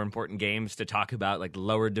 minutes before important games to talk about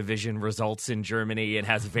lower division results in Germany, and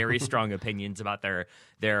has very strong opinions about their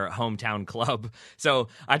hometown club. So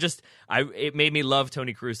it made me love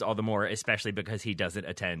Toni Kroos all the more, especially because he doesn't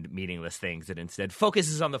attend meaningless things and instead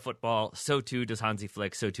focuses on the football. So too does Hansi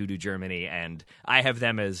Flick, so too do Germany, and I have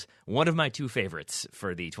them as one of my 2 favorites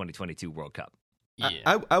for the 2022 World Cup.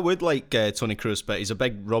 Yeah. I would like Toni Kroos, but he's a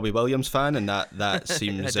big Robbie Williams fan, and that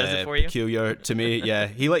seems That does it for you? peculiar to me. Yeah,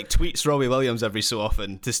 he tweets Robbie Williams every so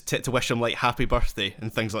often to wish him happy birthday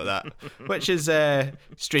and things like that, which is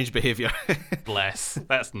strange behaviour. Bless.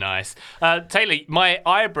 That's nice. Taylor, my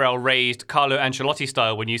eyebrow raised Carlo Ancelotti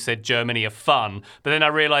style when you said Germany are fun, but then I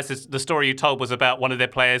realised the story you told was about one of their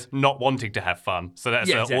players not wanting to have fun. So that's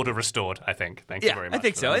exactly. order restored, I think. Thank you very much. I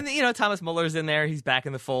think for so. that. And, Thomas Muller's in there. He's back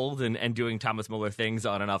in the fold and doing Thomas Muller things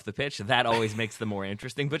on and off the pitch. That always makes them more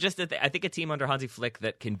interesting. But just I think a team under Hansi Flick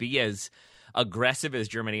that can be as aggressive as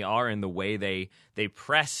Germany are in the way they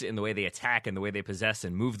press, in the way they attack, in the way they possess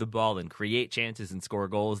and move the ball and create chances and score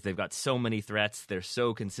goals. They've got so many threats. They're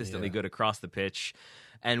so consistently good across the pitch.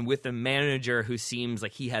 And with a manager who seems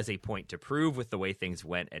like he has a point to prove with the way things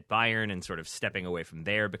went at Bayern and sort of stepping away from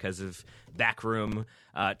there because of backroom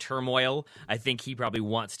turmoil, I think he probably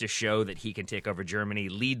wants to show that he can take over Germany,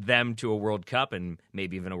 lead them to a World Cup and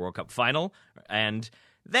maybe even a World Cup final. And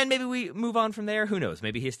then maybe we move on from there. Who knows?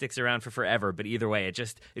 Maybe he sticks around for forever. But either way,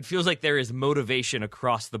 it feels like there is motivation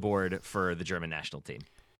across the board for the German national team.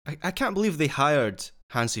 I can't believe they hired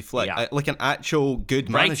Hansi Flick, Yeah. like an actual good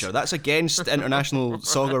manager. Right. That's against international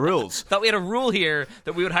soccer rules. Thought we had a rule here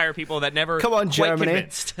that we would hire people that never Come on, quite Germany.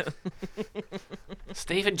 convinced.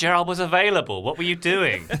 Steven Gerrard was available. What were you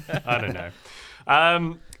doing? I don't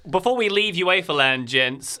know. Before we leave UEFA land,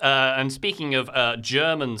 gents, and speaking of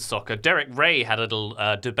German soccer, Derek Ray had a little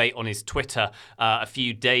debate on his Twitter a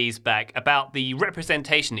few days back about the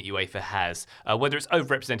representation that UEFA has, whether it's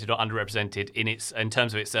overrepresented or underrepresented in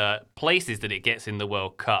terms of its places that it gets in the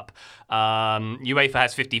World Cup. UEFA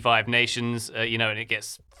has 55 nations, and it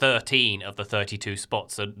gets 13 of the 32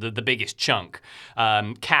 spots, so the biggest chunk.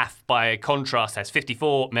 CAF, by contrast, has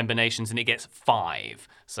 54 member nations and it gets 5.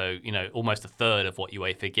 So, almost a third of what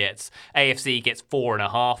UEFA gets. AFC gets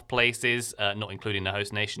 4.5 places, not including the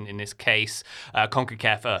host nation in this case.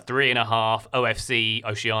 CONCACAF, 3.5. OFC,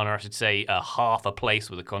 Oceania, I should say, half a place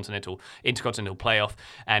with a intercontinental playoff.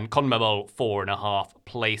 And CONMEBOL, 4.5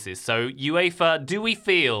 places. So, UEFA, do we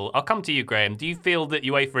feel, I'll come to you, Graham, do you feel that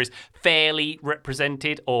UEFA is fairly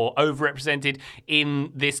represented or overrepresented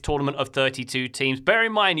in this tournament of 32 teams? Bear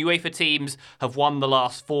in mind, UEFA teams have won the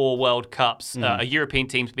last 4 World Cups. A European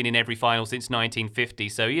team's been in every final since 1950.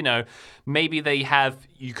 So, maybe they have,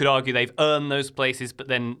 you could argue they've earned those places, but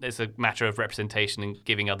then there's a matter of representation and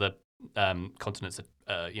giving other continents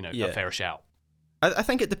a fair shout. I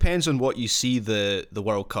think it depends on what you see the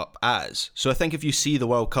World Cup as. So I think if you see the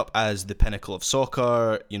World Cup as the pinnacle of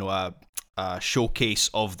soccer, a showcase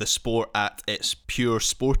of the sport at its pure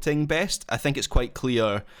sporting best, I think it's quite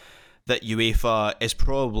clear that UEFA is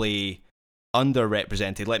probably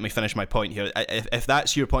underrepresented. Let me finish my point here. If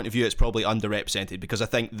that's your point of view, it's probably underrepresented because I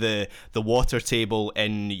think the water table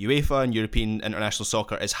in UEFA and European international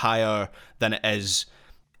soccer is higher than it is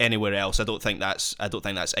anywhere else. I don't think that's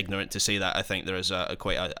ignorant to say that. I think there is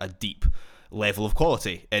quite a deep level of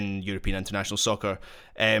quality in European international soccer.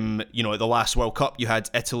 At the last World Cup, you had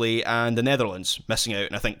Italy and the Netherlands missing out,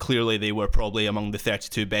 and I think clearly they were probably among the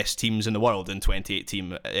 32 best teams in the world in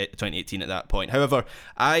 2018 at that point. However,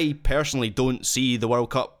 I personally don't see the World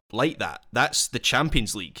Cup like that. That's the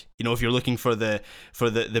Champions League. If you're looking for the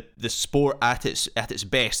sport at its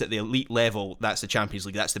best, at the elite level, that's the Champions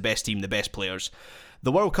League. That's the best team, the best players.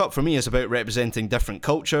 The World Cup for me is about representing different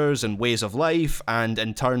cultures and ways of life, and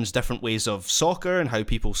in turns different ways of soccer and how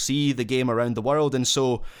people see the game around the world. And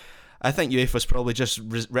so I think UEFA's probably just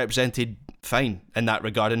represented fine in that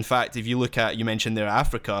regard. In fact, if you look at, you mentioned there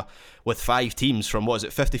Africa with 5 teams from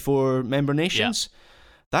 54 member nations. Yeah.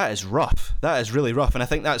 That is rough. That is really rough. And I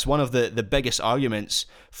think that's one of the biggest arguments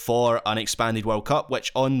for an expanded World Cup,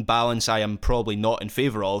 which on balance I am probably not in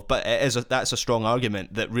favour of. But that's a strong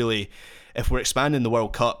argument that really, if we're expanding the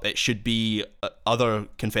World Cup, it should be other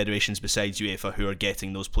confederations besides UEFA who are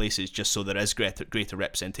getting those places, just so there is greater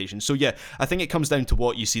representation. So yeah, I think it comes down to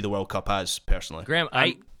what you see the World Cup as, personally. Graham,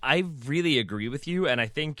 I really agree with you, and I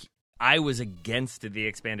think I was against the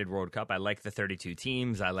expanded World Cup. I like the 32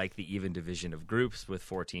 teams. I like the even division of groups with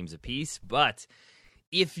 4 teams apiece. But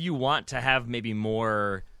if you want to have maybe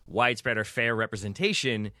more widespread or fair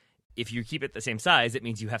representation, if you keep it the same size, it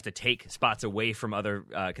means you have to take spots away from other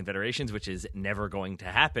confederations, which is never going to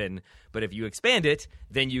happen. But if you expand it,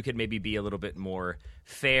 then you could maybe be a little bit more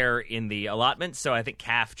fair in the allotment. So I think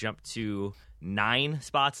CAF jumped to 9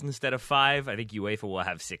 spots instead of 5. I think UEFA will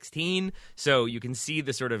have 16. So you can see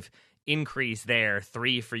the sort of increase there,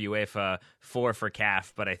 3 for UEFA, 4 for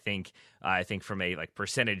CAF, but I think from a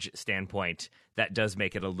percentage standpoint, that does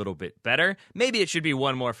make it a little bit better. Maybe it should be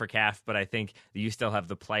 1 more for CAF, but I think you still have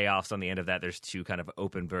the playoffs on the end of that. There's 2 kind of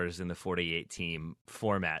open berths in the 48-team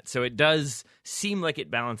format. So it does seem like it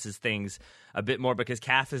balances things a bit more, because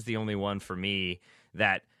CAF is the only one for me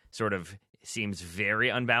that sort of seems very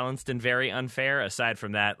unbalanced and very unfair. Aside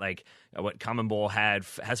from that, what Common Bowl has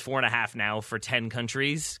 4.5 now for 10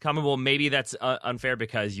 countries. Common Bowl, maybe that's unfair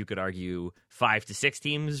because you could argue 5 to 6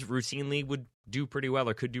 teams routinely would do pretty well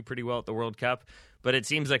or could do pretty well at the World Cup. But it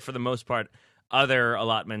seems like for the most part, other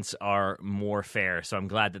allotments are more fair. So I'm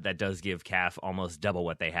glad that does give CAF almost double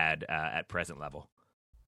what they had at present level.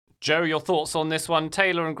 Joe, your thoughts on this one?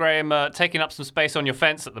 Taylor and Graham taking up some space on your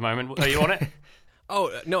fence at the moment. Are you on it? Oh,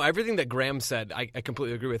 no, everything that Graham said, I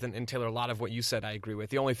completely agree with. And Taylor, a lot of what you said, I agree with.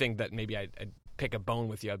 The only thing that maybe I'd pick a bone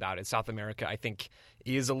with you about is South America, I think,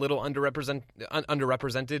 is a little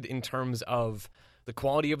underrepresented in terms of the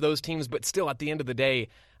quality of those teams. But still, at the end of the day,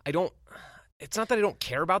 it's not that I don't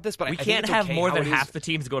care about this, but we can't have more than half the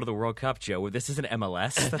teams go to the World Cup, Joe. This isn't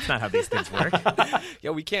MLS. That's not how these things work.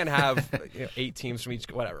 Yeah, we can't have 8 teams from each,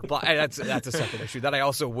 whatever. But that's a separate issue that I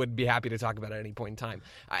also would be happy to talk about at any point in time.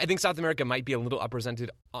 I think South America might be a little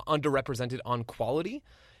underrepresented on quality,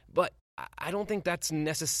 but I don't think that's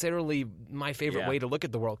necessarily my favorite way to look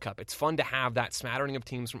at the World Cup. It's fun to have that smattering of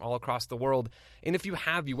teams from all across the world, and if you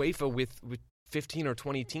have UEFA with 15 or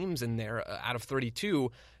 20 teams in there out of 32,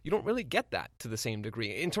 you don't really get that to the same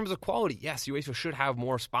degree. In terms of quality, yes, UEFA should have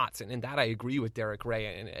more spots, and that I agree with Derek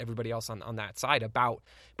Ray and everybody else on that side about,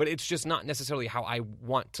 but it's just not necessarily how I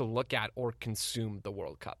want to look at or consume the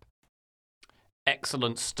World Cup.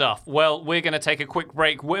 Excellent stuff. Well, we're going to take a quick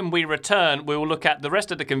break. When we return, we will look at the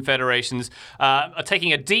rest of the confederations,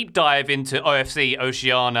 taking a deep dive into OFC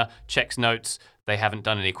Oceania. Czech's notes, they haven't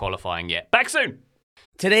done any qualifying yet. Back soon!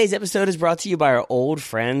 Today's episode is brought to you by our old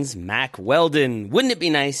friends, Mack Weldon. Wouldn't it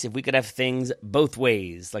be nice if we could have things both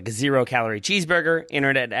ways, like a 0-calorie cheeseburger,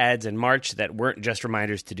 internet ads in March that weren't just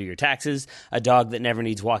reminders to do your taxes, a dog that never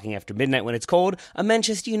needs walking after midnight when it's cold, a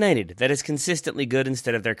Manchester United that is consistently good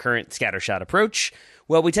instead of their current scattershot approach?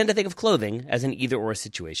 Well, we tend to think of clothing as an either-or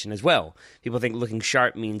situation as well. People think looking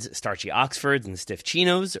sharp means starchy Oxfords and stiff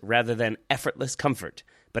chinos rather than effortless comfort.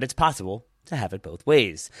 But it's possible to have it both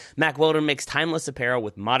ways. Mack Weldon makes timeless apparel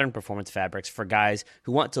with modern performance fabrics for guys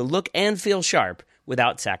who want to look and feel sharp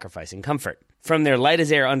without sacrificing comfort. From their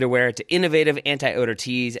light-as-air underwear to innovative anti-odor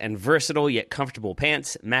tees and versatile yet comfortable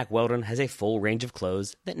pants, Mack Weldon has a full range of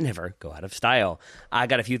clothes that never go out of style. I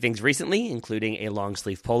got a few things recently, including a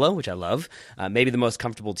long-sleeve polo, which I love, maybe the most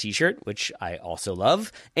comfortable t-shirt, which I also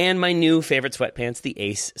love, and my new favorite sweatpants, the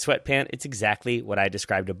Ace sweatpant. It's exactly what I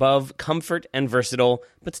described above, comfort and versatile,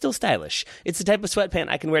 but still stylish. It's the type of sweatpant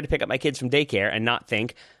I can wear to pick up my kids from daycare and not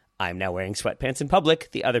think, I'm now wearing sweatpants in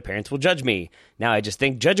public, the other parents will judge me. Now I just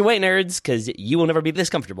think, judge away, nerds, because you will never be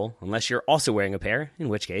this comfortable unless you're also wearing a pair, in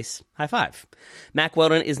which case, high five. Mack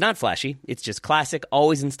Weldon is not flashy. It's just classic,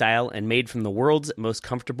 always in style, and made from the world's most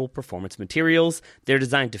comfortable performance materials. They're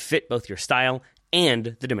designed to fit both your style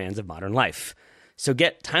and the demands of modern life. So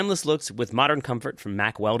get timeless looks with modern comfort from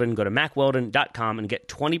Mack Weldon. Go to mackweldon.com and get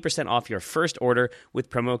 20% off your first order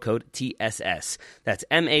with promo code TSS. That's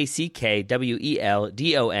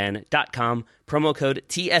MackWeldon.com, promo code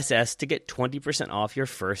TSS to get 20% off your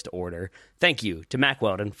first order. Thank you to Mack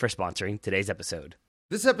Weldon for sponsoring today's episode.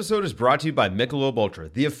 This episode is brought to you by Michelob Ultra,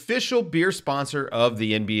 the official beer sponsor of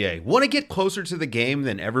the NBA. Want to get closer to the game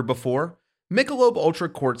than ever before? Michelob Ultra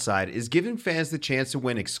Courtside is giving fans the chance to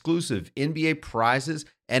win exclusive NBA prizes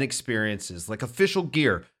and experiences like official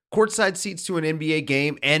gear, courtside seats to an NBA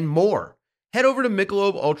game, and more. Head over to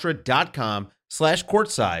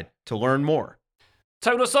MichelobUltra.com/courtside to learn more.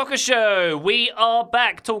 Total Soccer Show. We are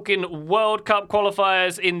back talking World Cup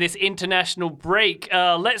qualifiers in this international break.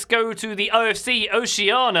 Let's go to the OFC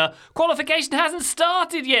Oceania. Qualification hasn't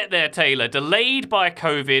started yet there, Taylor. Delayed by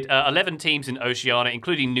COVID. 11 teams in Oceania,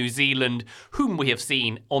 including New Zealand, whom we have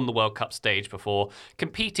seen on the World Cup stage before,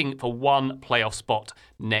 competing for one playoff spot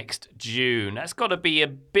next June. That's got to be a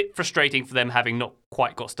bit frustrating for them having not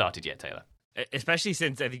quite got started yet, Taylor. Especially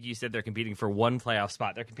since I think you said they're competing for one playoff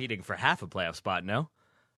spot. They're competing for half a playoff spot, no?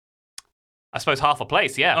 I suppose half a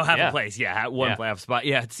place, yeah. Oh, half a place, yeah. One playoff spot.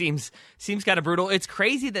 Yeah, it seems kind of brutal. It's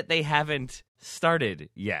crazy that they haven't started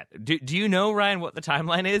yet. Do you know, Ryan, what the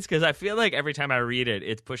timeline is? Because I feel like every time I read it,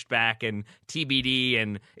 it's pushed back and TBD,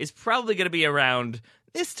 and it's probably going to be around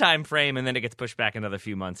this time frame, and then it gets pushed back another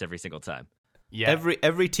few months every single time. Yeah.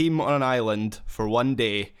 Every team on an island for one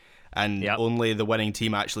day, and only the winning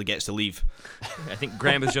team actually gets to leave. I think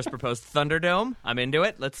Graham has just proposed Thunderdome. I'm into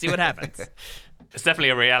it. Let's see what happens. It's definitely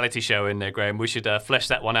a reality show in there, Graham. We should flesh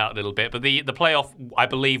that one out a little bit. But the playoff, I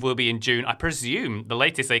believe, will be in June. I presume the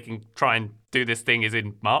latest they can try and do this thing is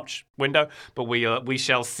in March window, but we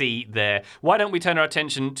shall see there. Why don't we turn our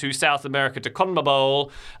attention to South America, to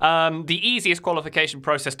CONMEBOL? The easiest qualification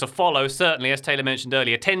process to follow, certainly, as Taylor mentioned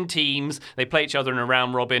earlier, 10 teams. They play each other in a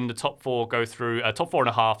round robin. The top four go through, top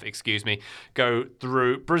 4.5, go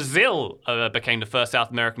through. Brazil became the first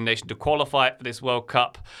South American nation to qualify for this World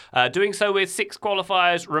Cup, doing so with 6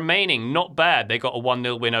 qualifiers remaining. Not bad. They got a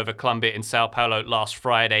 1-0 win over Colombia in Sao Paulo last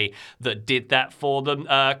Friday that did that for them.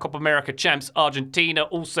 Copa America champs Argentina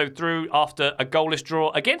also through after a goalless draw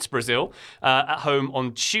against Brazil at home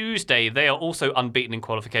on Tuesday. They are also unbeaten in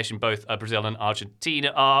qualification. Both Brazil and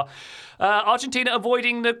Argentina are. Argentina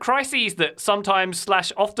avoiding the crises that sometimes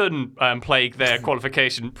 / often plague their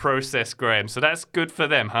qualification process, Graham. So that's good for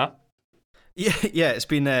them, huh? Yeah, it's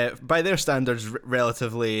been, by their standards,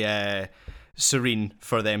 relatively serene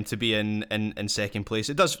for them to be in second place.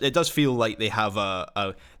 It does feel like they have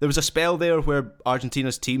there was a spell there where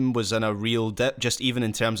Argentina's team was in a real dip, just even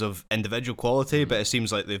in terms of individual quality, but it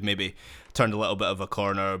seems like they've maybe turned a little bit of a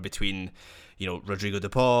corner between, you know, Rodrigo de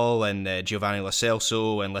Paul and Giovanni Lo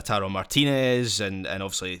Celso and Lautaro Martinez and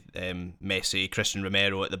obviously Messi, Christian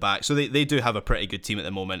Romero at the back. So they do have a pretty good team at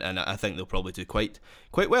the moment, and I think they'll probably do quite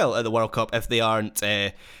well at the World Cup if they aren't,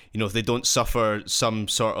 if they don't suffer some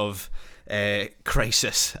sort of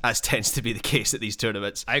crisis, as tends to be the case at these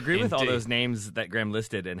tournaments. I agree with all those names that Graham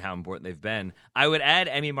listed and how important they've been. I would add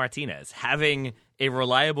Emi Martinez, having a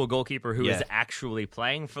reliable goalkeeper who is actually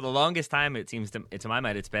playing. For the longest time, it seems to my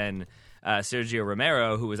mind, it's been Sergio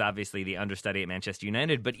Romero, who was obviously the understudy at Manchester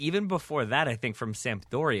United, but even before that, I think from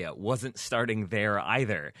Sampdoria, wasn't starting there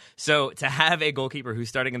either. So to have a goalkeeper who's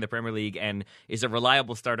starting in the Premier League and is a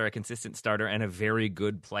reliable starter, a consistent starter, and a very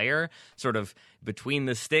good player, sort of between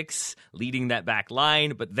the sticks, leading that back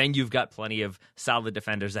line, but then you've got plenty of solid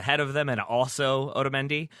defenders ahead of them, and also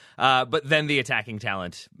Otamendi. But then the attacking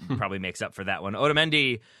talent probably makes up for that one.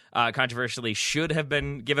 Otamendi, controversially, should have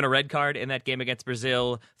been given a red card in that game against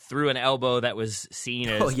Brazil through an elbow that was seen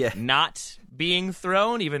as not being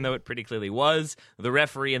thrown, even though it pretty clearly was. The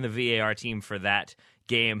referee and the VAR team for that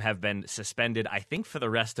game have been suspended, I think, for the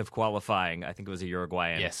rest of qualifying. I think it was a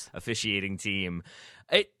Uruguayan officiating team.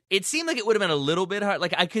 It seemed like it would have been a little bit hard.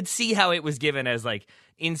 Like, I could see how it was given as, like,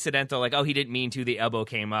 incidental, like, oh, he didn't mean to, the elbow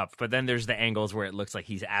came up. But then there's the angles where it looks like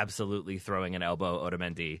he's absolutely throwing an elbow,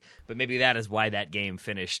 Otamendi. But maybe that is why that game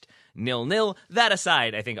finished 0-0. That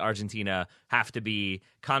aside, I think Argentina have to be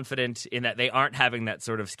confident in that they aren't having that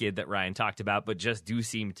sort of skid that Ryan talked about, but just do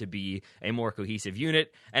seem to be a more cohesive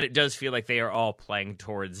unit. And it does feel like they are all playing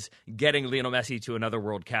towards getting Lionel Messi to another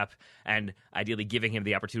World Cup and ideally giving him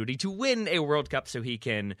the opportunity to win a World Cup so he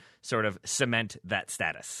can sort of cement that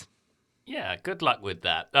status. Yeah, good luck with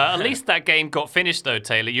that. At least that game got finished, though,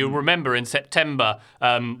 Taylor. You'll remember in September,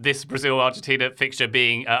 this Brazil-Argentina fixture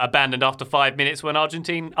being abandoned after 5 minutes when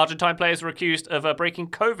Argentine players were accused of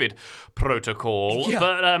breaking COVID protocol. Yeah.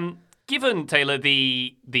 But given, Taylor,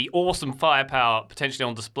 the awesome firepower potentially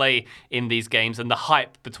on display in these games and the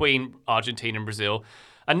hype between Argentina and Brazil,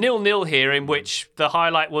 a 0-0 here in which the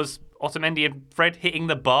highlight was Otamendi and Fred hitting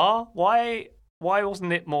the bar. Why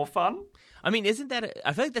wasn't it more fun? I mean, isn't that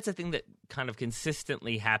I feel like that's a thing that kind of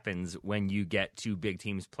consistently happens when you get two big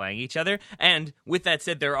teams playing each other. And with that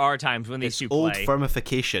said, there are times when these two play. Old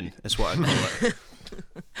firmification is what I call it.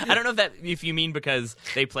 I don't know if you mean because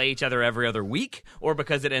they play each other every other week or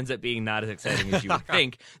because it ends up being not as exciting as you would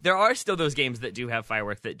think. There are still those games that do have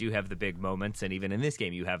fireworks, that do have the big moments, and even in this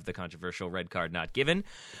game you have the controversial red card not given.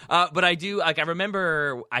 But I do, like, I can't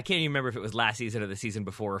even remember if it was last season or the season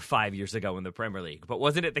before or 5 years ago in the Premier League, but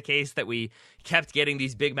wasn't it the case that we kept getting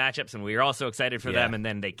these big matchups and we were all so excited for them, and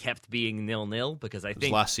then they kept being 0-0? Because I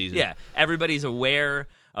think last season, everybody's aware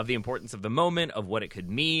of the importance of the moment, of what it could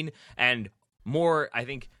mean, and more, I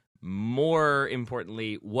think, more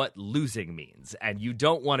importantly, what losing means. And you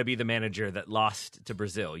don't want to be the manager that lost to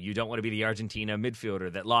Brazil. You don't want to be the Argentina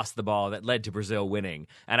midfielder that lost the ball that led to Brazil winning.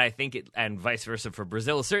 And I think and vice versa for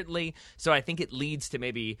Brazil, certainly. So I think it leads to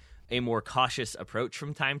maybe a more cautious approach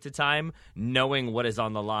from time to time, knowing what is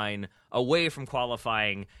on the line away from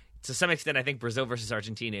qualifying. To some extent, I think Brazil versus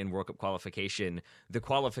Argentina in World Cup qualification, the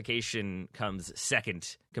qualification comes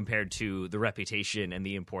second compared to the reputation and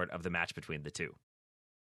the import of the match between the two.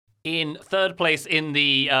 In third place in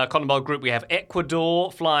the CONMEBOL group, we have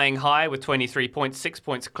Ecuador flying high with 23 points, 6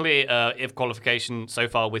 points clear of qualification so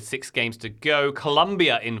far with 6 games to go.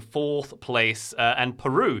 Colombia in fourth place and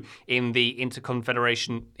Peru in the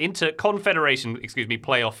interconfederation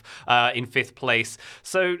playoff in fifth place.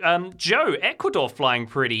 So, Joe, Ecuador flying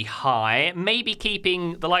pretty high, maybe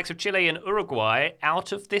keeping the likes of Chile and Uruguay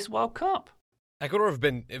out of this World Cup. Ecuador have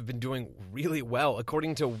been doing really well.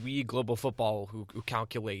 According to We Global Football, who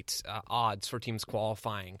calculates odds for teams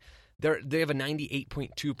qualifying, they have a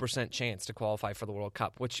 98.2% chance to qualify for the World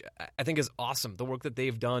Cup, which I think is awesome. The work that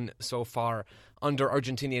they've done so far under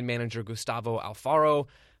Argentinian manager Gustavo Alfaro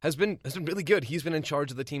has been really good. He's been in charge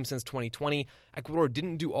of the team since 2020. Ecuador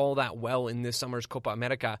didn't do all that well in this summer's Copa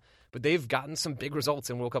America, but they've gotten some big results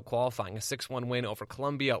in World Cup qualifying. A 6-1 win over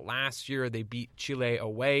Colombia last year. They beat Chile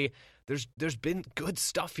away. There's been good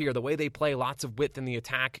stuff here. The way they play, lots of width in the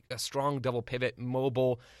attack, a strong double pivot,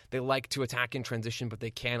 mobile. They like to attack in transition, but they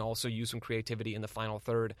can also use some creativity in the final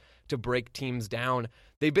third to break teams down.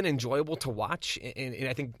 They've been enjoyable to watch, and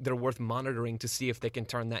I think they're worth monitoring to see if they can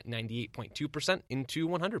turn that 98.2% into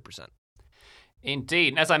 100%.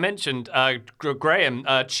 Indeed. As I mentioned, Graham,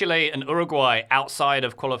 Chile and Uruguay outside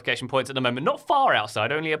of qualification points at the moment. Not far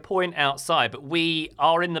outside, only a point outside. But we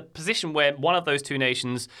are in the position where one of those two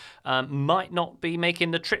nations might not be making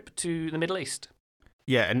the trip to the Middle East.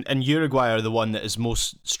 Yeah, and Uruguay are the one that is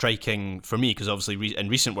most striking for me, because obviously in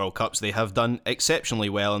recent World Cups they have done exceptionally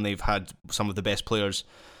well and they've had some of the best players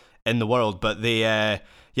in the world. But they...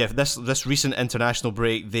 this recent international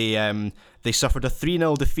break, they suffered a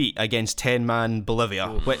 3-0 defeat against 10-man Bolivia,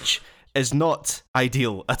 which is not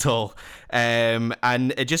ideal at all. And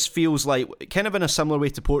it just feels like, kind of in a similar way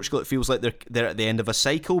to Portugal, it feels like they're at the end of a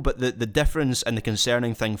cycle, but the difference and the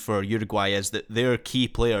concerning thing for Uruguay is that their key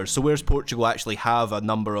players, so whereas Portugal actually have a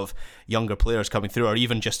number of younger players coming through, or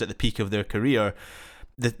even just at the peak of their career,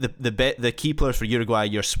 the key players for Uruguay,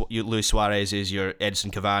 your Luis Suarez's, your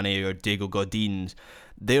Edison Cavani, your Diego Godin,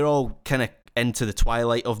 they're all kind of into the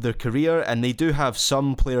twilight of their career, and they do have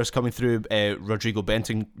some players coming through. Rodrigo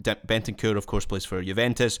Bentancur, of course, plays for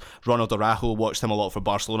Juventus. Ronald Araujo, watched him a lot for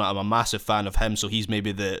Barcelona. I'm a massive fan of him, so he's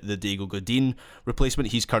maybe the Diego Godin replacement.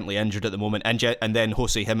 He's currently injured at the moment. And then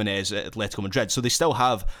Jose Jimenez at Atletico Madrid. So they still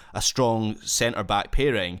have a strong centre-back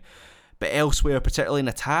pairing. But elsewhere, particularly in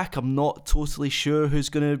attack, I'm not totally sure who's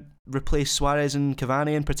going to replace Suarez and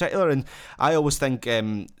Cavani in particular. And I always think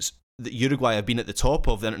that Uruguay have been at the top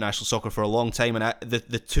of the international soccer for a long time, and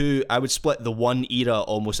I would split the one era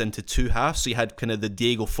almost into two halves. So you had kind of the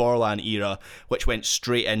Diego Forlan era, which went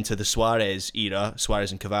straight into the Suarez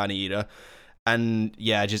and Cavani era. And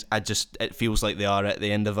yeah, it feels like they are at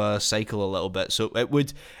the end of a cycle a little bit. So it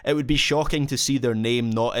would be shocking to see their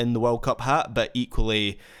name not in the World Cup hat, but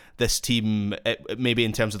equally, this team, maybe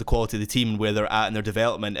in terms of the quality of the team and where they're at in their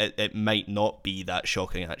development, it might not be that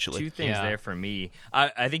shocking, actually. Two things there for me.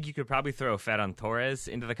 I think you could probably throw Ferran Torres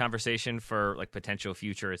into the conversation for like potential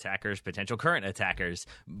future attackers, potential current attackers.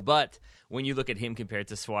 But when you look at him compared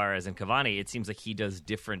to Suarez and Cavani, it seems like he does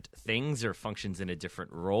different things or functions in a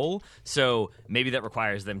different role. So maybe that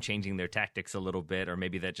requires them changing their tactics a little bit, or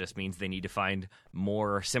maybe that just means they need to find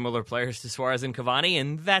more similar players to Suarez and Cavani,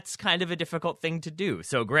 and that's kind of a difficult thing to do.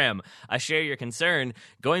 So, Graham, I share your concern.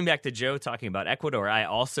 Going back to Joe talking about Ecuador, I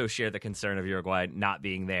also share the concern of Uruguay not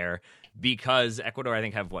being there, because Ecuador, I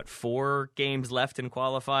think, have, 4 games left in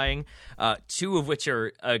qualifying, 2 of which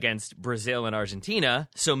are against Brazil and Argentina.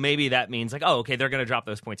 So maybe that means, they're going to drop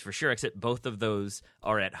those points for sure, except both of those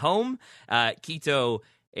are at home. Quito,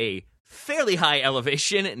 a fairly high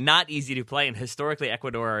elevation, not easy to play, and historically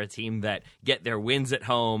Ecuador are a team that get their wins at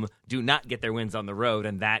home, do not get their wins on the road,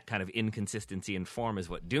 and that kind of inconsistency in form is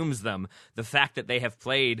what dooms them. The fact that they have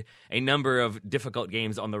played a number of difficult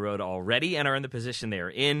games on the road already and are in the position they are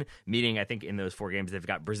in, meaning I think in those 4 games they've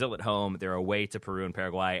got Brazil at home, they're away to Peru and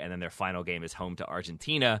Paraguay, and then their final game is home to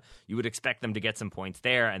Argentina. You would expect them to get some points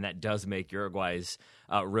there, and that does make Uruguay's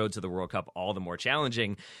road to the World Cup all the more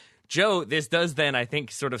challenging. Joe, this does then, I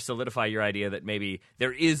think, sort of solidify your idea that maybe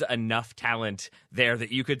there is enough talent there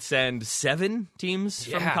that you could send 7 teams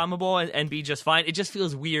from CONMEBOL and be just fine. It just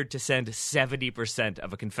feels weird to send 70%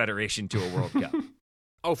 of a confederation to a World Cup.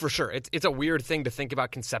 Oh, for sure. It's a weird thing to think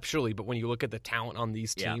about conceptually, but when you look at the talent on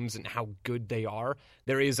these Yeah. teams and how good they are,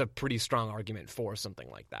 there is a pretty strong argument for something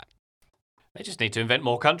like that. They just need to invent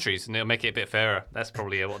more countries, and it'll make it a bit fairer. That's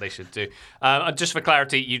probably what they should do. Just for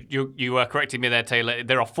clarity, you were correcting me there, Taylor.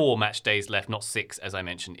 There are 4 match days left, not 6, as I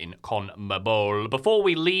mentioned in CONMEBOL. Before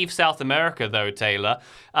we leave South America, though, Taylor,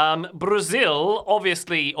 Brazil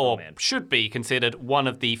obviously, should be considered one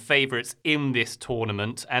of the favourites in this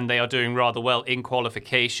tournament, and they are doing rather well in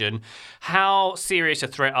qualification. How serious a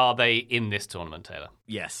threat are they in this tournament, Taylor?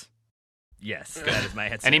 Yes. That is my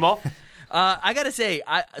headset. Any more? I gotta say,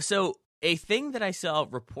 a thing that I saw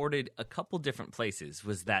reported a couple different places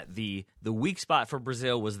was that the weak spot for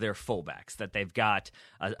Brazil was their fullbacks, that they've got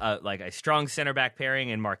a strong center back pairing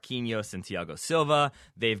in Marquinhos and Thiago Silva.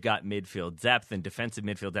 They've got midfield depth and defensive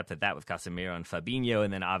midfield depth at that with Casemiro and Fabinho,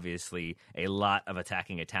 and then obviously a lot of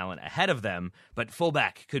attacking talent ahead of them. But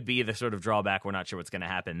fullback could be the sort of drawback. We're not sure what's going to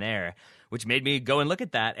happen there, which made me go and look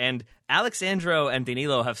at that. And Alexandro and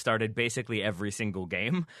Danilo have started basically every single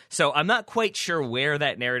game. So I'm not quite sure where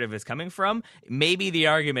that narrative is coming from. Maybe the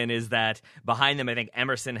argument is that behind them, I think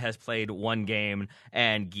Emerson has played 1 game,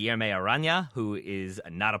 and Guilherme Arana, who is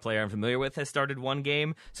not a player I'm familiar with, has started 1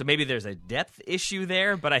 game. So maybe there's a depth issue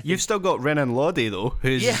there. But I think You've still got Renan Lodi, though,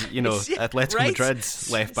 who's, Atletico right?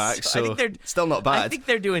 Madrid's left back, so I think they're still not bad. I think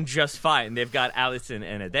they're doing just fine. They've got Alisson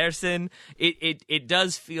and Ederson. It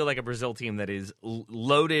does feel like a Brazil team that is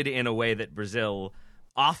loaded in a way that Brazil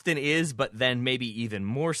often is, but then maybe even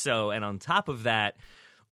more so. And on top of that,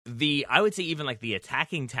 I would say even like the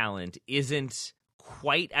attacking talent isn't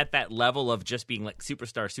quite at that level of just being like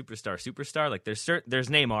superstar. Like there's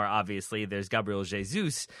Neymar, obviously, there's Gabriel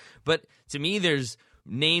Jesus, but to me there's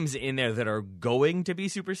names in there that are going to be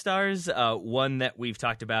superstars. One that we've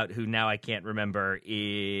talked about, who now I can't remember,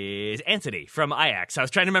 is Antony from Ajax. I was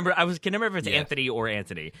trying to remember. I can remember if it's Anthony or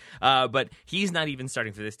Antony. But he's not even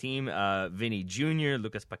starting for this team. Vinny Jr.,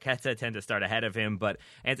 Lucas Paqueta tend to start ahead of him. But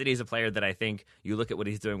Antony is a player that I think you look at what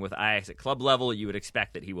he's doing with Ajax at club level, you would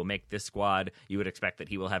expect that he will make this squad. You would expect that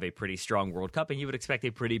he will have a pretty strong World Cup, and you would expect a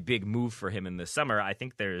pretty big move for him in the summer. I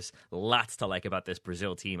think there's lots to like about this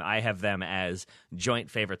Brazil team. I have them as joint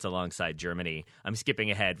favorites alongside Germany. I'm skipping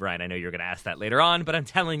ahead, Ryan. I know you're going to ask that later on, but I'm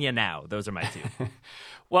telling you now, those are my 2.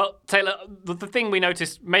 Well, Taylor, the thing we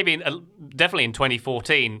noticed, definitely in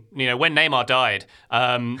 2014, when Neymar died,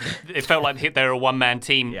 it felt like they were a one-man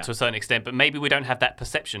team to a certain extent, but maybe we don't have that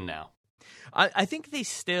perception now. I think they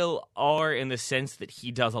still are, in the sense that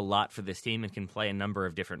he does a lot for this team and can play a number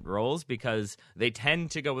of different roles, because they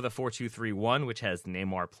tend to go with a 4-2-3-1, which has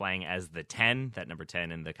Neymar playing as the 10, that number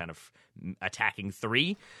 10 in the kind of attacking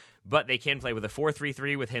 3. But they can play with a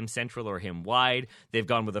 4-3-3 with him central or him wide. They've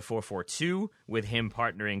gone with a 4-4-2 with him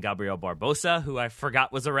partnering Gabriel Barbosa, who I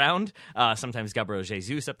forgot was around. Sometimes Gabriel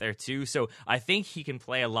Jesus up there too. So I think he can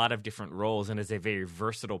play a lot of different roles and is a very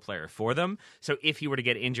versatile player for them. So if he were to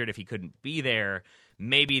get injured, if he couldn't be there,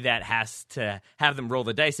 maybe that has to have them roll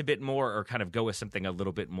the dice a bit more, or kind of go with something a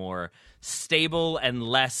little bit more stable and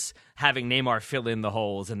less having Neymar fill in the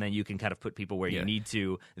holes, and then you can kind of put people where you need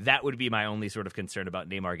to. That would be my only sort of concern about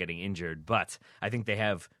Neymar getting injured, but I think they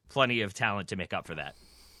have plenty of talent to make up for that.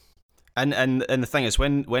 And the thing is,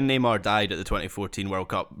 when Neymar died at the 2014 World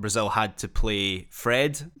Cup, Brazil had to play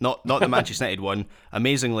Fred, not the Manchester United one,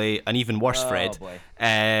 amazingly, an even worse Fred,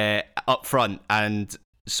 up front, and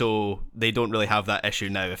so they don't really have that issue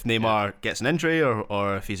now. If Neymar gets an injury,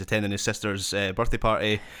 or if he's attending his sister's birthday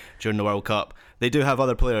party during the World Cup, they do have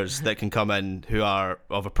other players that can come in who are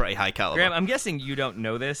of a pretty high caliber. Graham, I'm guessing you don't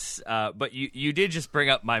know this, but you did just bring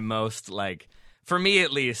up my most, like, for me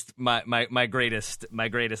at least, my greatest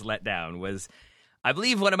letdown was, I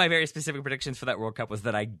believe one of my very specific predictions for that World Cup was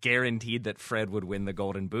that I guaranteed that Fred would win the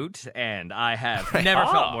Golden Boot, and I have never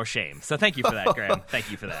felt more shame. So thank you for that, Graham.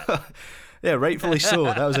 Thank you for that. Yeah, rightfully so.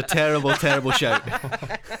 That was a terrible, terrible shout.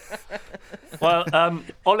 Well,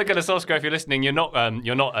 Ola Gunnar, if you're listening, you're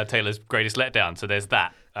not Taylor's greatest letdown. So there's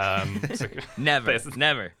that.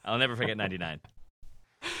 Never. I'll never forget 99.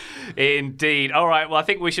 Indeed. All right, well, I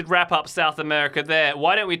think we should wrap up South America there.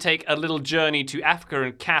 Why don't we take a little journey to Africa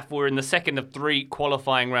and CAF? We're in the second of 3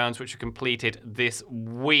 qualifying rounds, which are completed this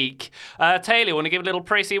week. Taylor, want to give a little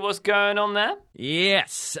précis what's going on there?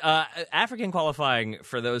 Yes. African qualifying,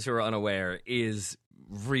 for those who are unaware, is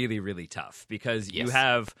really, really tough, because you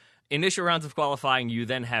have initial rounds of qualifying, you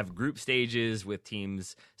then have group stages with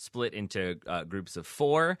teams split into groups of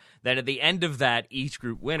 4. Then at the end of that, each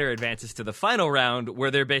group winner advances to the final round, where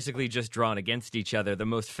they're basically just drawn against each other. The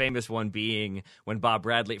most famous one being when Bob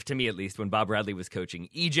Bradley, to me at least, when Bob Bradley was coaching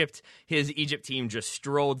Egypt. His Egypt team just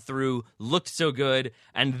strolled through, looked so good,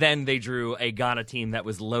 and then they drew a Ghana team that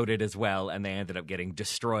was loaded as well, and they ended up getting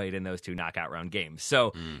destroyed in those 2 knockout round games.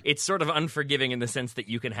 So it's sort of unforgiving in the sense that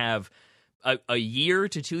you can have a year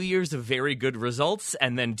to 2 years of very good results,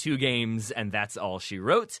 and then 2 games, and that's all she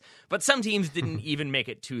wrote. But some teams didn't even make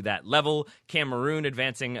it to that level. Cameroon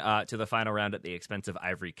advancing to the final round at the expense of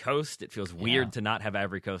Ivory Coast. It feels weird to not have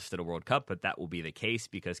Ivory Coast at a World Cup, but that will be the case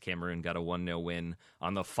because Cameroon got a 1-0 win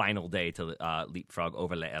on the final day to leapfrog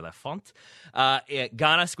over Les Elephants.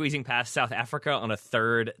 Ghana squeezing past South Africa on a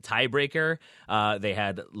 3rd tiebreaker. They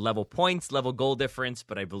had level points, level goal difference,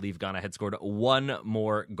 but I believe Ghana had scored 1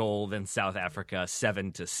 more goal than South Africa,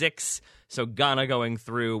 7-6. So Ghana going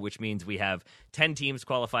through, which means we have 10 teams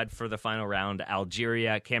qualified for the final round: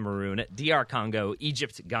 Algeria, Cameroon, DR Congo,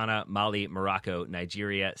 Egypt, Ghana, Mali, Morocco,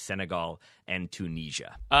 Nigeria, Senegal, and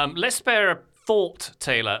Tunisia. Let's spare a thought,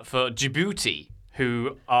 Taylor, for Djibouti,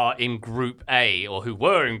 who are in Group A, or who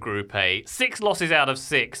were in Group A. 6 losses out of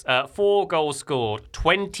 6, 4 goals scored,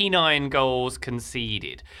 29 goals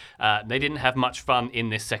conceded. They didn't have much fun in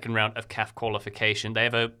this second round of CAF qualification. They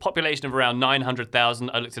have a population of around 900,000.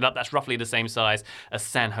 I looked it up. That's roughly the same size as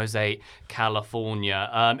San Jose,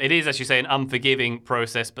 California. It is, as you say, an unforgiving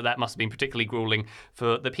process, but that must have been particularly grueling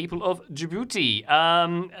for the people of Djibouti.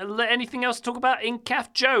 Anything else to talk about in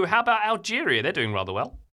CAF? Joe, how about Algeria? They're doing rather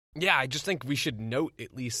well. Yeah, I just think we should note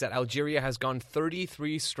at least that Algeria has gone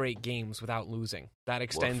 33 straight games without losing. That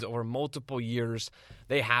extends over multiple years.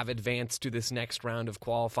 They have advanced to this next round of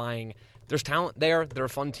qualifying. There's talent there. They're a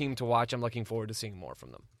fun team to watch. I'm looking forward to seeing more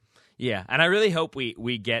from them. Yeah, and I really hope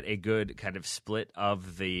we get a good kind of split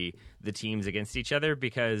of the teams against each other,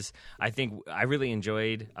 because I think I really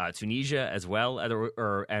enjoyed Tunisia as well,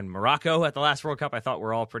 and Morocco at the last World Cup. I thought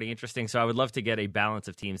were all pretty interesting. So I would love to get a balance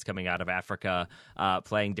of teams coming out of Africa,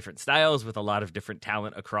 playing different styles with a lot of different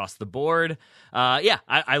talent across the board.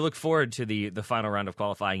 I look forward to the final round of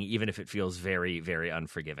qualifying, even if it feels very, very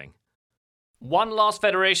unforgiving. One last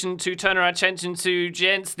federation to turn our attention to,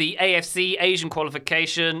 gents, the AFC Asian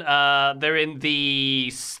qualification. They're in the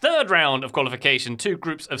 3rd round of qualification, 2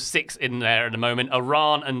 groups of 6 in there at the moment.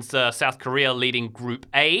 Iran and South Korea leading Group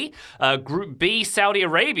A. Group B, Saudi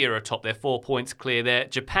Arabia are atop. They're 4 points clear there.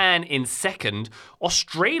 Japan in 2nd.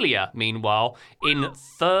 Australia, meanwhile, in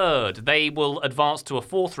 3rd. They will advance to a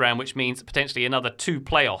 4th round, which means potentially another 2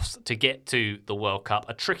 playoffs to get to the World Cup.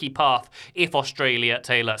 A tricky path if Australia,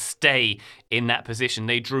 Taylor, stay in that position.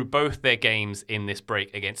 They drew both their games in this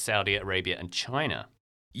break against Saudi Arabia and China.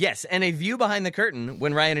 Yes, and a view behind the curtain.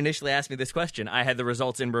 When Ryan initially asked me this question, I had the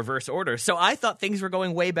results in reverse order. So I thought things were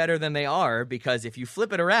going way better than they are, because if you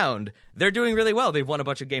flip it around, they're doing really well. They've won a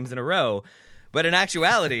bunch of games in a row. But in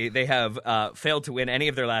actuality, they have failed to win any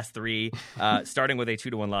of their last 3, starting with a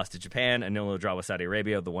 2-1 loss to Japan, a 0-0 draw with Saudi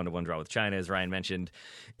Arabia, the 1-1 draw with China, as Ryan mentioned.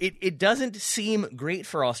 It doesn't seem great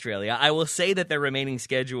for Australia. I will say that their remaining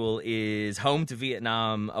schedule is home to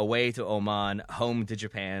Vietnam, away to Oman, home to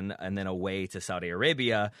Japan, and then away to Saudi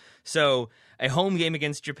Arabia. So a home game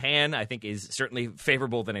against Japan, I think, is certainly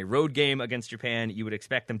favorable than a road game against Japan. You would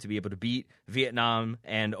expect them to be able to beat Vietnam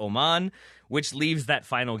and Oman, which leaves that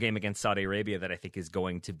final game against Saudi Arabia that I think is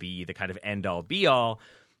going to be the kind of end-all, be-all.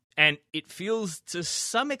 And it feels to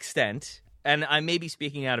some extent, and I may be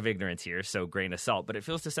speaking out of ignorance here, so grain of salt, but it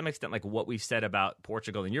feels to some extent like what we've said about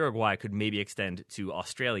Portugal and Uruguay could maybe extend to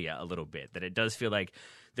Australia a little bit, that it does feel like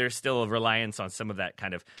there's still a reliance on some of that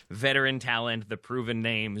kind of veteran talent, the proven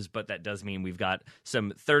names, but that does mean we've got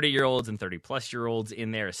some 30-year-olds and 30-plus-year-olds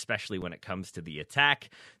in there, especially when it comes to the attack.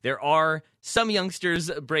 There are some youngsters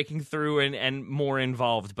breaking through and more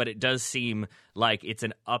involved, but it does seem like it's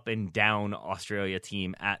an up-and-down Australia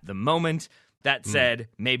team at the moment. That said,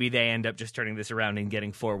 maybe they end up just turning this around and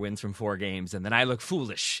getting 4 wins from 4 games, and then I look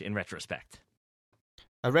foolish in retrospect.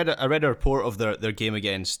 I read a report of their game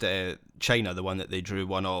against China, the one that they drew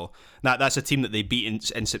 1-1. That's a team that they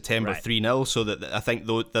beat in September 3-0. So that I think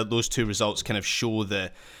those 2 results kind of show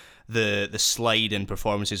the slide in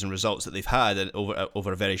performances and results that they've had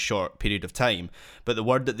over a very short period of time. But the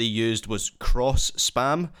word that they used was cross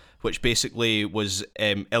spam, which basically was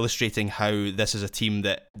illustrating how this is a team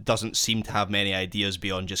that doesn't seem to have many ideas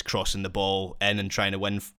beyond just crossing the ball in and trying to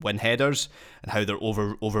win headers, and how they're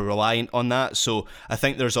over reliant on that. So I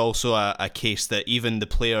think there's also a case that even the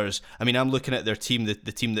players, I mean, I'm looking at their team, the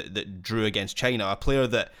team that drew against China. A player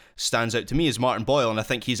that stands out to me is Martin Boyle, and I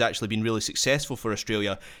think he's actually been really successful for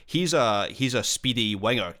Australia. He's a speedy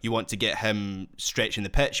winger. You want to get him stretching the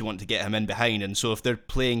pitch, you want to get him in behind, and so if they're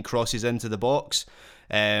playing crosses into the box,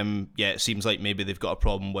 it seems like maybe they've got a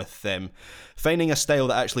problem with finding a style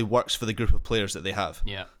that actually works for the group of players that they have.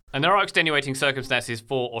 Yeah. And there are extenuating circumstances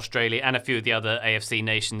for Australia and a few of the other AFC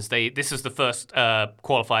nations. This is the first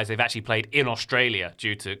qualifiers they've actually played in Australia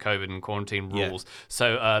due to COVID and quarantine rules. Yeah.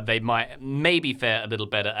 So they might maybe fare a little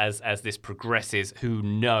better as this progresses. Who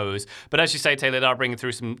knows? But as you say, Taylor, they are bringing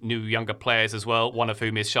through some new younger players as well, one of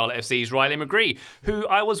whom is Charlotte FC's Riley McGree, who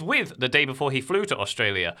I was with the day before he flew to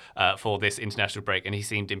Australia for this international break, and he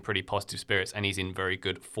seemed in pretty positive spirits, and he's in very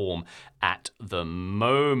good form at the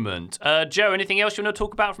moment. Joe, anything else you want to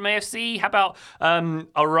talk about from AFC? How about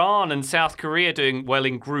Iran and South Korea doing well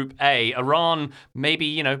in Group A? Iran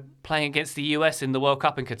maybe, playing against the US in the World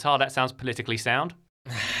Cup in Qatar. That sounds politically sound.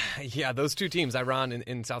 Yeah, those two teams, Iran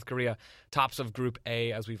and South Korea, tops of Group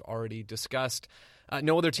A, as we've already discussed.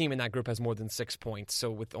 No other team in that group has more than 6 points, so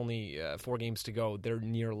with only 4 games to go, they're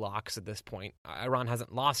near locks at this point. Iran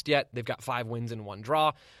hasn't lost yet. They've got 5 wins and 1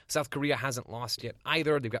 draw. South Korea hasn't lost yet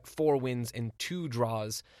either. They've got 4 wins and 2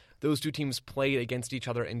 draws. Those two teams played against each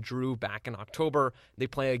other and drew back in October. They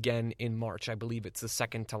play again in March. I believe it's the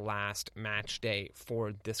second to last match day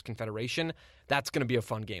for this confederation. That's going to be a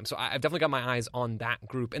fun game. So I've definitely got my eyes on that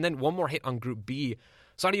group. And then one more hit on Group B.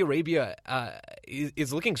 Saudi Arabia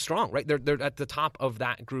is looking strong, right? They're at the top of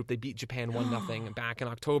that group. They beat Japan 1-0 back in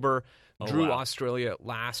October, drew Australia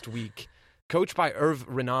last week. Coached by Hervé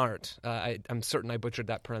Renard. I'm certain I butchered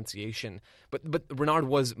that pronunciation. But Renard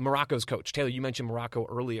was Morocco's coach. Taylor, you mentioned Morocco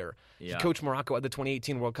earlier. Yeah. He coached Morocco at the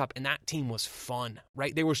 2018 World Cup, and that team was fun,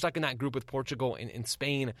 right? They were stuck in that group with Portugal and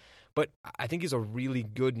Spain. But I think he's a really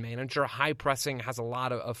good manager. High pressing, has a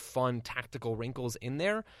lot of fun tactical wrinkles in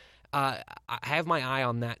there. I have my eye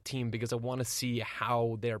on that team because I want to see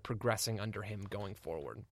how they're progressing under him going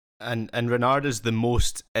forward. And Renard is the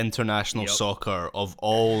most international soccer of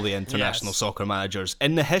all the international soccer managers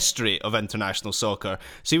in the history of international soccer.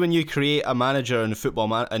 See, when you create a manager in Football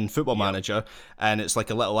Manager, and it's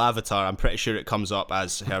like a little avatar, I'm pretty sure it comes up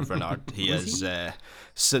as Hervé Renard. He is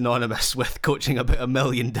synonymous with coaching about 1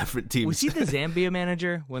 million different teams. Was he the Zambia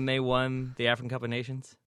manager when they won the African Cup of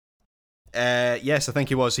Nations? Yes, I think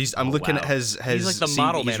he was. I'm looking at his He's like the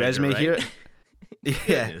model manager, resume right? here.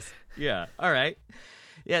 Yeah. Yeah. All right.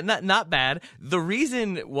 Yeah, not bad. The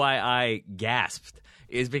reason why I gasped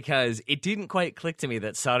is because it didn't quite click to me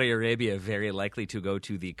that Saudi Arabia very likely to go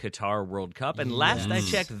to the Qatar World Cup. And last I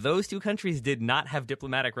checked, those two countries did not have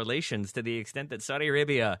diplomatic relations to the extent that Saudi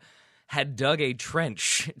Arabia had dug a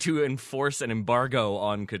trench to enforce an embargo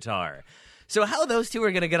on Qatar. So how those two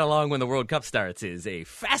are going to get along when the World Cup starts is a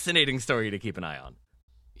fascinating story to keep an eye on.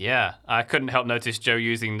 Yeah, I couldn't help notice Joe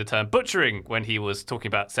using the term butchering when he was talking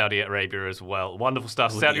about Saudi Arabia as well. Wonderful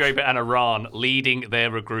stuff. Saudi Arabia and Iran leading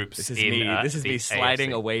their groups. This is me sliding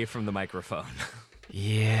AFC. Away from the microphone.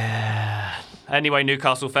 Yeah. Anyway,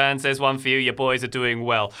 Newcastle fans, there's one for you. Your boys are doing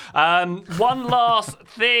well. One last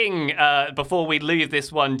thing before we leave this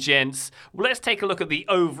one, gents. Let's take a look at the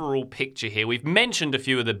overall picture here. We've mentioned a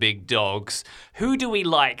few of the big dogs. Who do we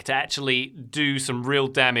like to actually do some real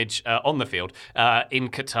damage on the field in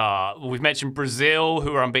Qatar? We've mentioned Brazil,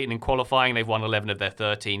 who are unbeaten in qualifying. They've won 11 of their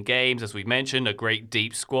 13 games. As we've mentioned, a great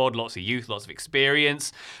deep squad, lots of youth, lots of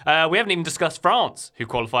experience. We haven't even discussed France, who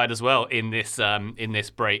qualified as well in this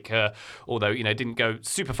break, although didn't go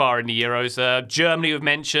super far in the Euros. Germany we've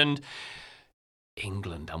mentioned.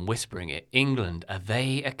 England, I'm whispering it. England, are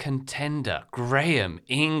they a contender? Graham,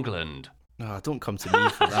 England. No, don't come to me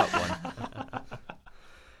for that one.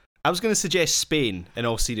 I was going to suggest Spain, in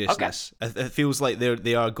all seriousness. Okay. It feels like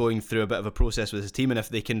they are going through a bit of a process with this team, and if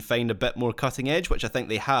they can find a bit more cutting edge, which I think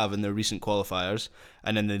they have in their recent qualifiers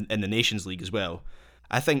and in the Nations League as well,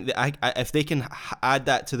 I think that if they can add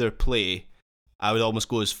that to their play, I would almost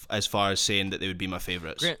go as far as saying that they would be my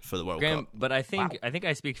favourites for the World Cup. But I think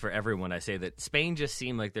I speak for everyone when I say that Spain just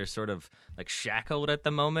seem like they're sort of like shackled at the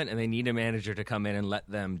moment, and they need a manager to come in and let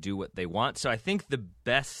them do what they want. So I think the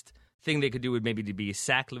best thing they could do would maybe to be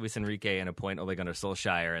sack Luis Enrique and appoint Ole Gunnar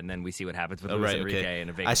Solskjaer, and then we see what happens with Luis Enrique and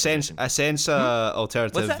a vacant I sense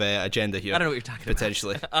alternative agenda here. I don't know what you're talking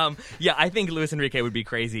potentially. About. Yeah, I think Luis Enrique would be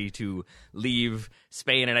crazy to leave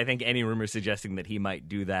Spain, and I think any rumors suggesting that he might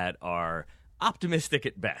do that are optimistic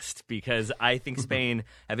at best, because I think Spain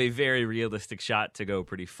have a very realistic shot to go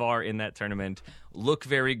pretty far in that tournament, look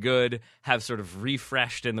very good, have sort of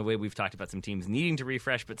refreshed in the way we've talked about some teams needing to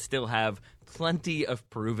refresh, but still have plenty of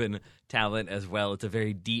proven talent as well. It's a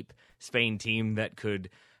very deep Spain team that could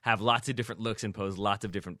have lots of different looks and pose lots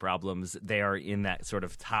of different problems. They are in that sort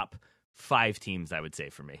of top 5 teams, I would say,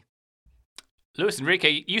 for me. Luis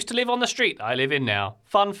Enrique used to live on the street I live in now.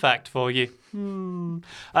 Fun fact for you.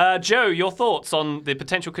 Joe, your thoughts on the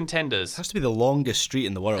potential contenders? It has to be the longest street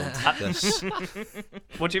in the world. This.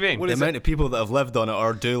 What do you mean? The amount of people that have lived on it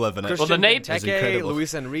or do live in it. Well, the name is Benteke, incredible.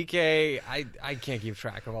 Luis Enrique. I can't keep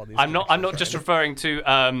track of all these. I'm not just referring to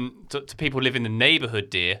people who live in the neighborhood,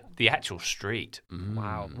 dear. The actual street.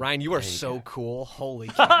 Wow, Ryan, you are so cool. Holy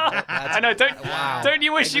cow. I know. Don't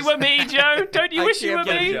you wish you were me, Joe? Don't you wish you were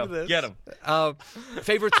me? Get him.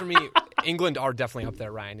 Favorites for me, England are definitely up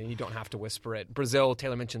there, Ryan, and you don't have to whisper it. Brazil,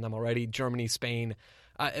 Taylor mentioned them already. Germany, Spain.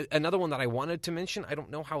 Another one that I wanted to mention, I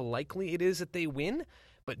don't know how likely it is that they win,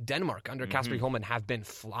 but Denmark under Kasper Holman have been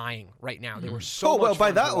flying right now. They were so much by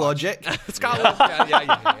fun that to watch. logic. Scotland,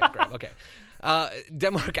 yeah, great, okay.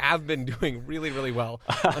 Denmark have been doing really, really well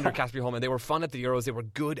under Kasper Holman. They were fun at the Euros. They were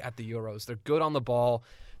good at the Euros. They're good on the ball.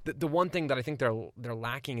 The one thing that I think they're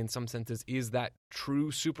lacking in some senses is that true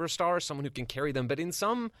superstar, someone who can carry them. But in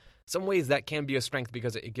some ways, that can be a strength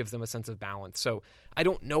because it gives them a sense of balance. So I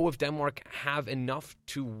don't know if Denmark have enough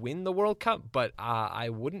to win the World Cup, but I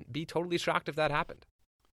wouldn't be totally shocked if that happened.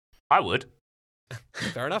 I would.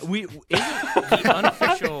 Fair enough. The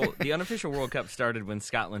unofficial World Cup started when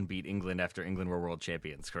Scotland beat England after England were world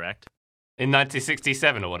champions, correct? In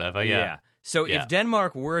 1967 or whatever, yeah. So Yeah. if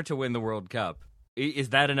Denmark were to win the World Cup, is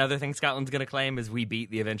that another thing Scotland's going to claim, is we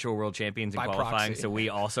beat the eventual world champions in By qualifying, proxy. so we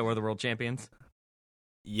also are the world champions?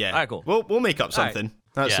 Yeah. All right, cool. We'll make up something.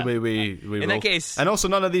 That's Yeah. the way we roll. In that case- and also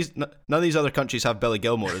none of these other countries have Billy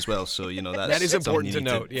Gilmore as well. So That is important to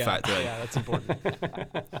note. Yeah, factor in. that's important.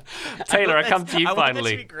 Taylor, I come to you I want that to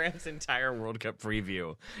finally. be Graham's entire World Cup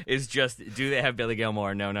preview. Is just, do they have Billy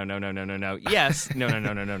Gilmore? No. Yes. No.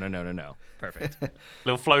 Perfect.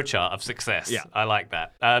 Little flowchart of success. Yeah. I like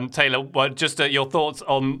that. Taylor, just your thoughts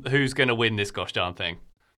on who's going to win this gosh darn thing?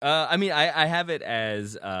 I have it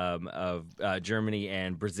as Germany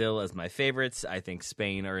and Brazil as my favorites. I think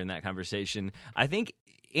Spain are in that conversation. I think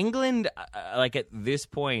England, like at this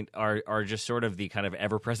point, are just sort of the kind of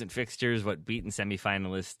ever-present fixtures, what beaten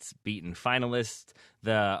semifinalists, beaten finalists.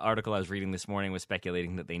 The article I was reading this morning was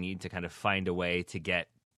speculating that they need to kind of find a way to get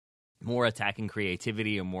more attacking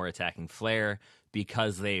creativity and more attacking flair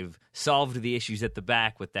because they've solved the issues at the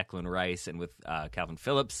back with Declan Rice and with Calvin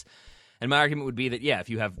Phillips. And my argument would be that, if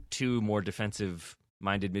you have 2 more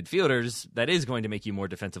defensive-minded midfielders, that is going to make you more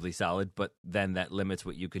defensively solid, but then that limits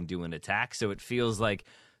what you can do in attack. So it feels like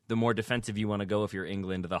the more defensive you want to go if you're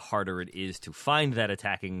England, the harder it is to find that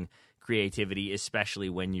attacking creativity, especially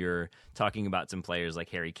when you're talking about some players like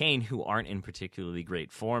Harry Kane who aren't in particularly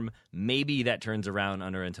great form. Maybe that turns around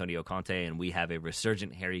under Antonio Conte and we have a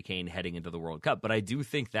resurgent Harry Kane heading into the World Cup. But I do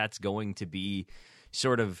think that's going to be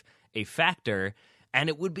sort of a factor. And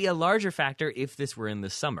it would be a larger factor if this were in the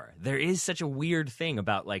summer. There is such a weird thing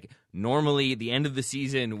about, normally at the end of the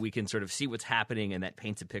season, we can sort of see what's happening, and that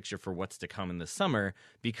paints a picture for what's to come in the summer.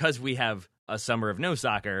 Because we have a summer of no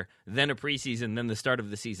soccer, then a preseason, then the start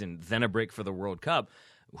of the season, then a break for the World Cup.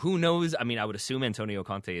 Who knows? I would assume Antonio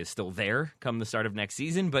Conte is still there come the start of next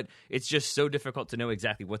season, but it's just so difficult to know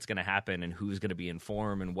exactly what's going to happen and who's going to be in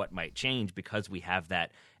form and what might change because we have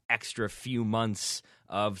that extra few months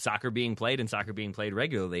of soccer being played and soccer being played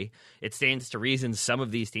regularly. It stands to reason some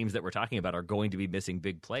of these teams that we're talking about are going to be missing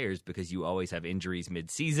big players because you always have injuries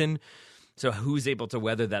mid-season. So who's able to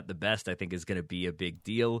weather that the best, I think, is going to be a big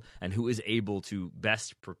deal, and who is able to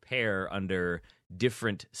best prepare under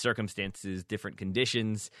different circumstances, different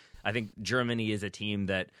conditions. I think Germany is a team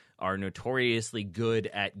that are notoriously good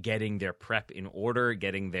at getting their prep in order,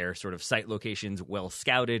 getting their sort of site locations well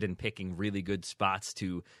scouted and picking really good spots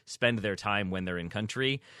to spend their time when they're in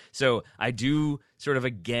country. So I do sort of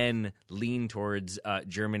again lean towards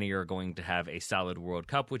Germany are going to have a solid World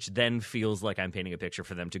Cup, which then feels like I'm painting a picture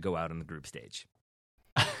for them to go out on the group stage.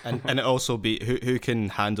 And it also be who can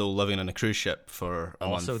handle living on a cruise ship for a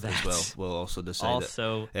Also month that. as well. We'll also decide.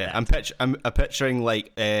 Also Yeah, that. I'm picturing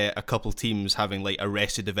a couple teams having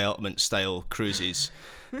Arrested Development style cruises.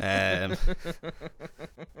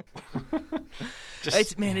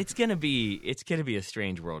 It's gonna be a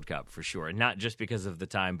strange World Cup for sure. Not just because of the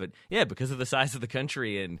time, but because of the size of the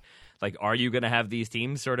country and are you gonna have these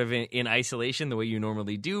teams sort of in isolation the way you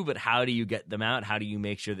normally do? But how do you get them out? How do you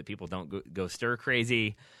make sure that people don't go stir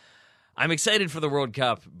crazy? I'm excited for the World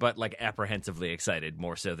Cup, but like apprehensively excited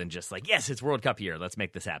more so than just like, yes, it's World Cup year. Let's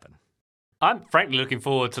make this happen. I'm frankly looking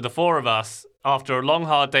forward to the four of us after a long,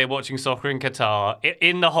 hard day watching soccer in Qatar,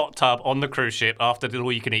 in the hot tub on the cruise ship after the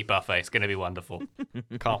all-you-can-eat buffet. It's going to be wonderful.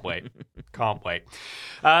 Can't wait. Can't wait.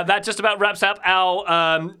 That just about wraps up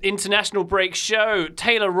our international break show.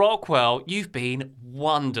 Taylor Rockwell, you've been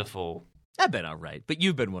wonderful. I've been all right, but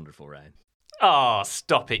you've been wonderful, Ryan. Oh,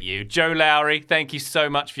 stop it, you. Joe Lowry, thank you so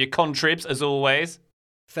much for your contribs, as always.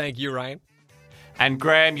 Thank you, Ryan. And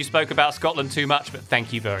Graham, you spoke about Scotland too much, but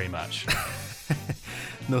thank you very much.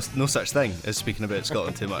 No such thing as speaking about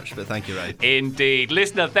Scotland too much, but thank you, Ryan. Indeed.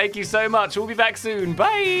 Listener, thank you so much. We'll be back soon.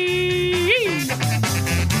 Bye!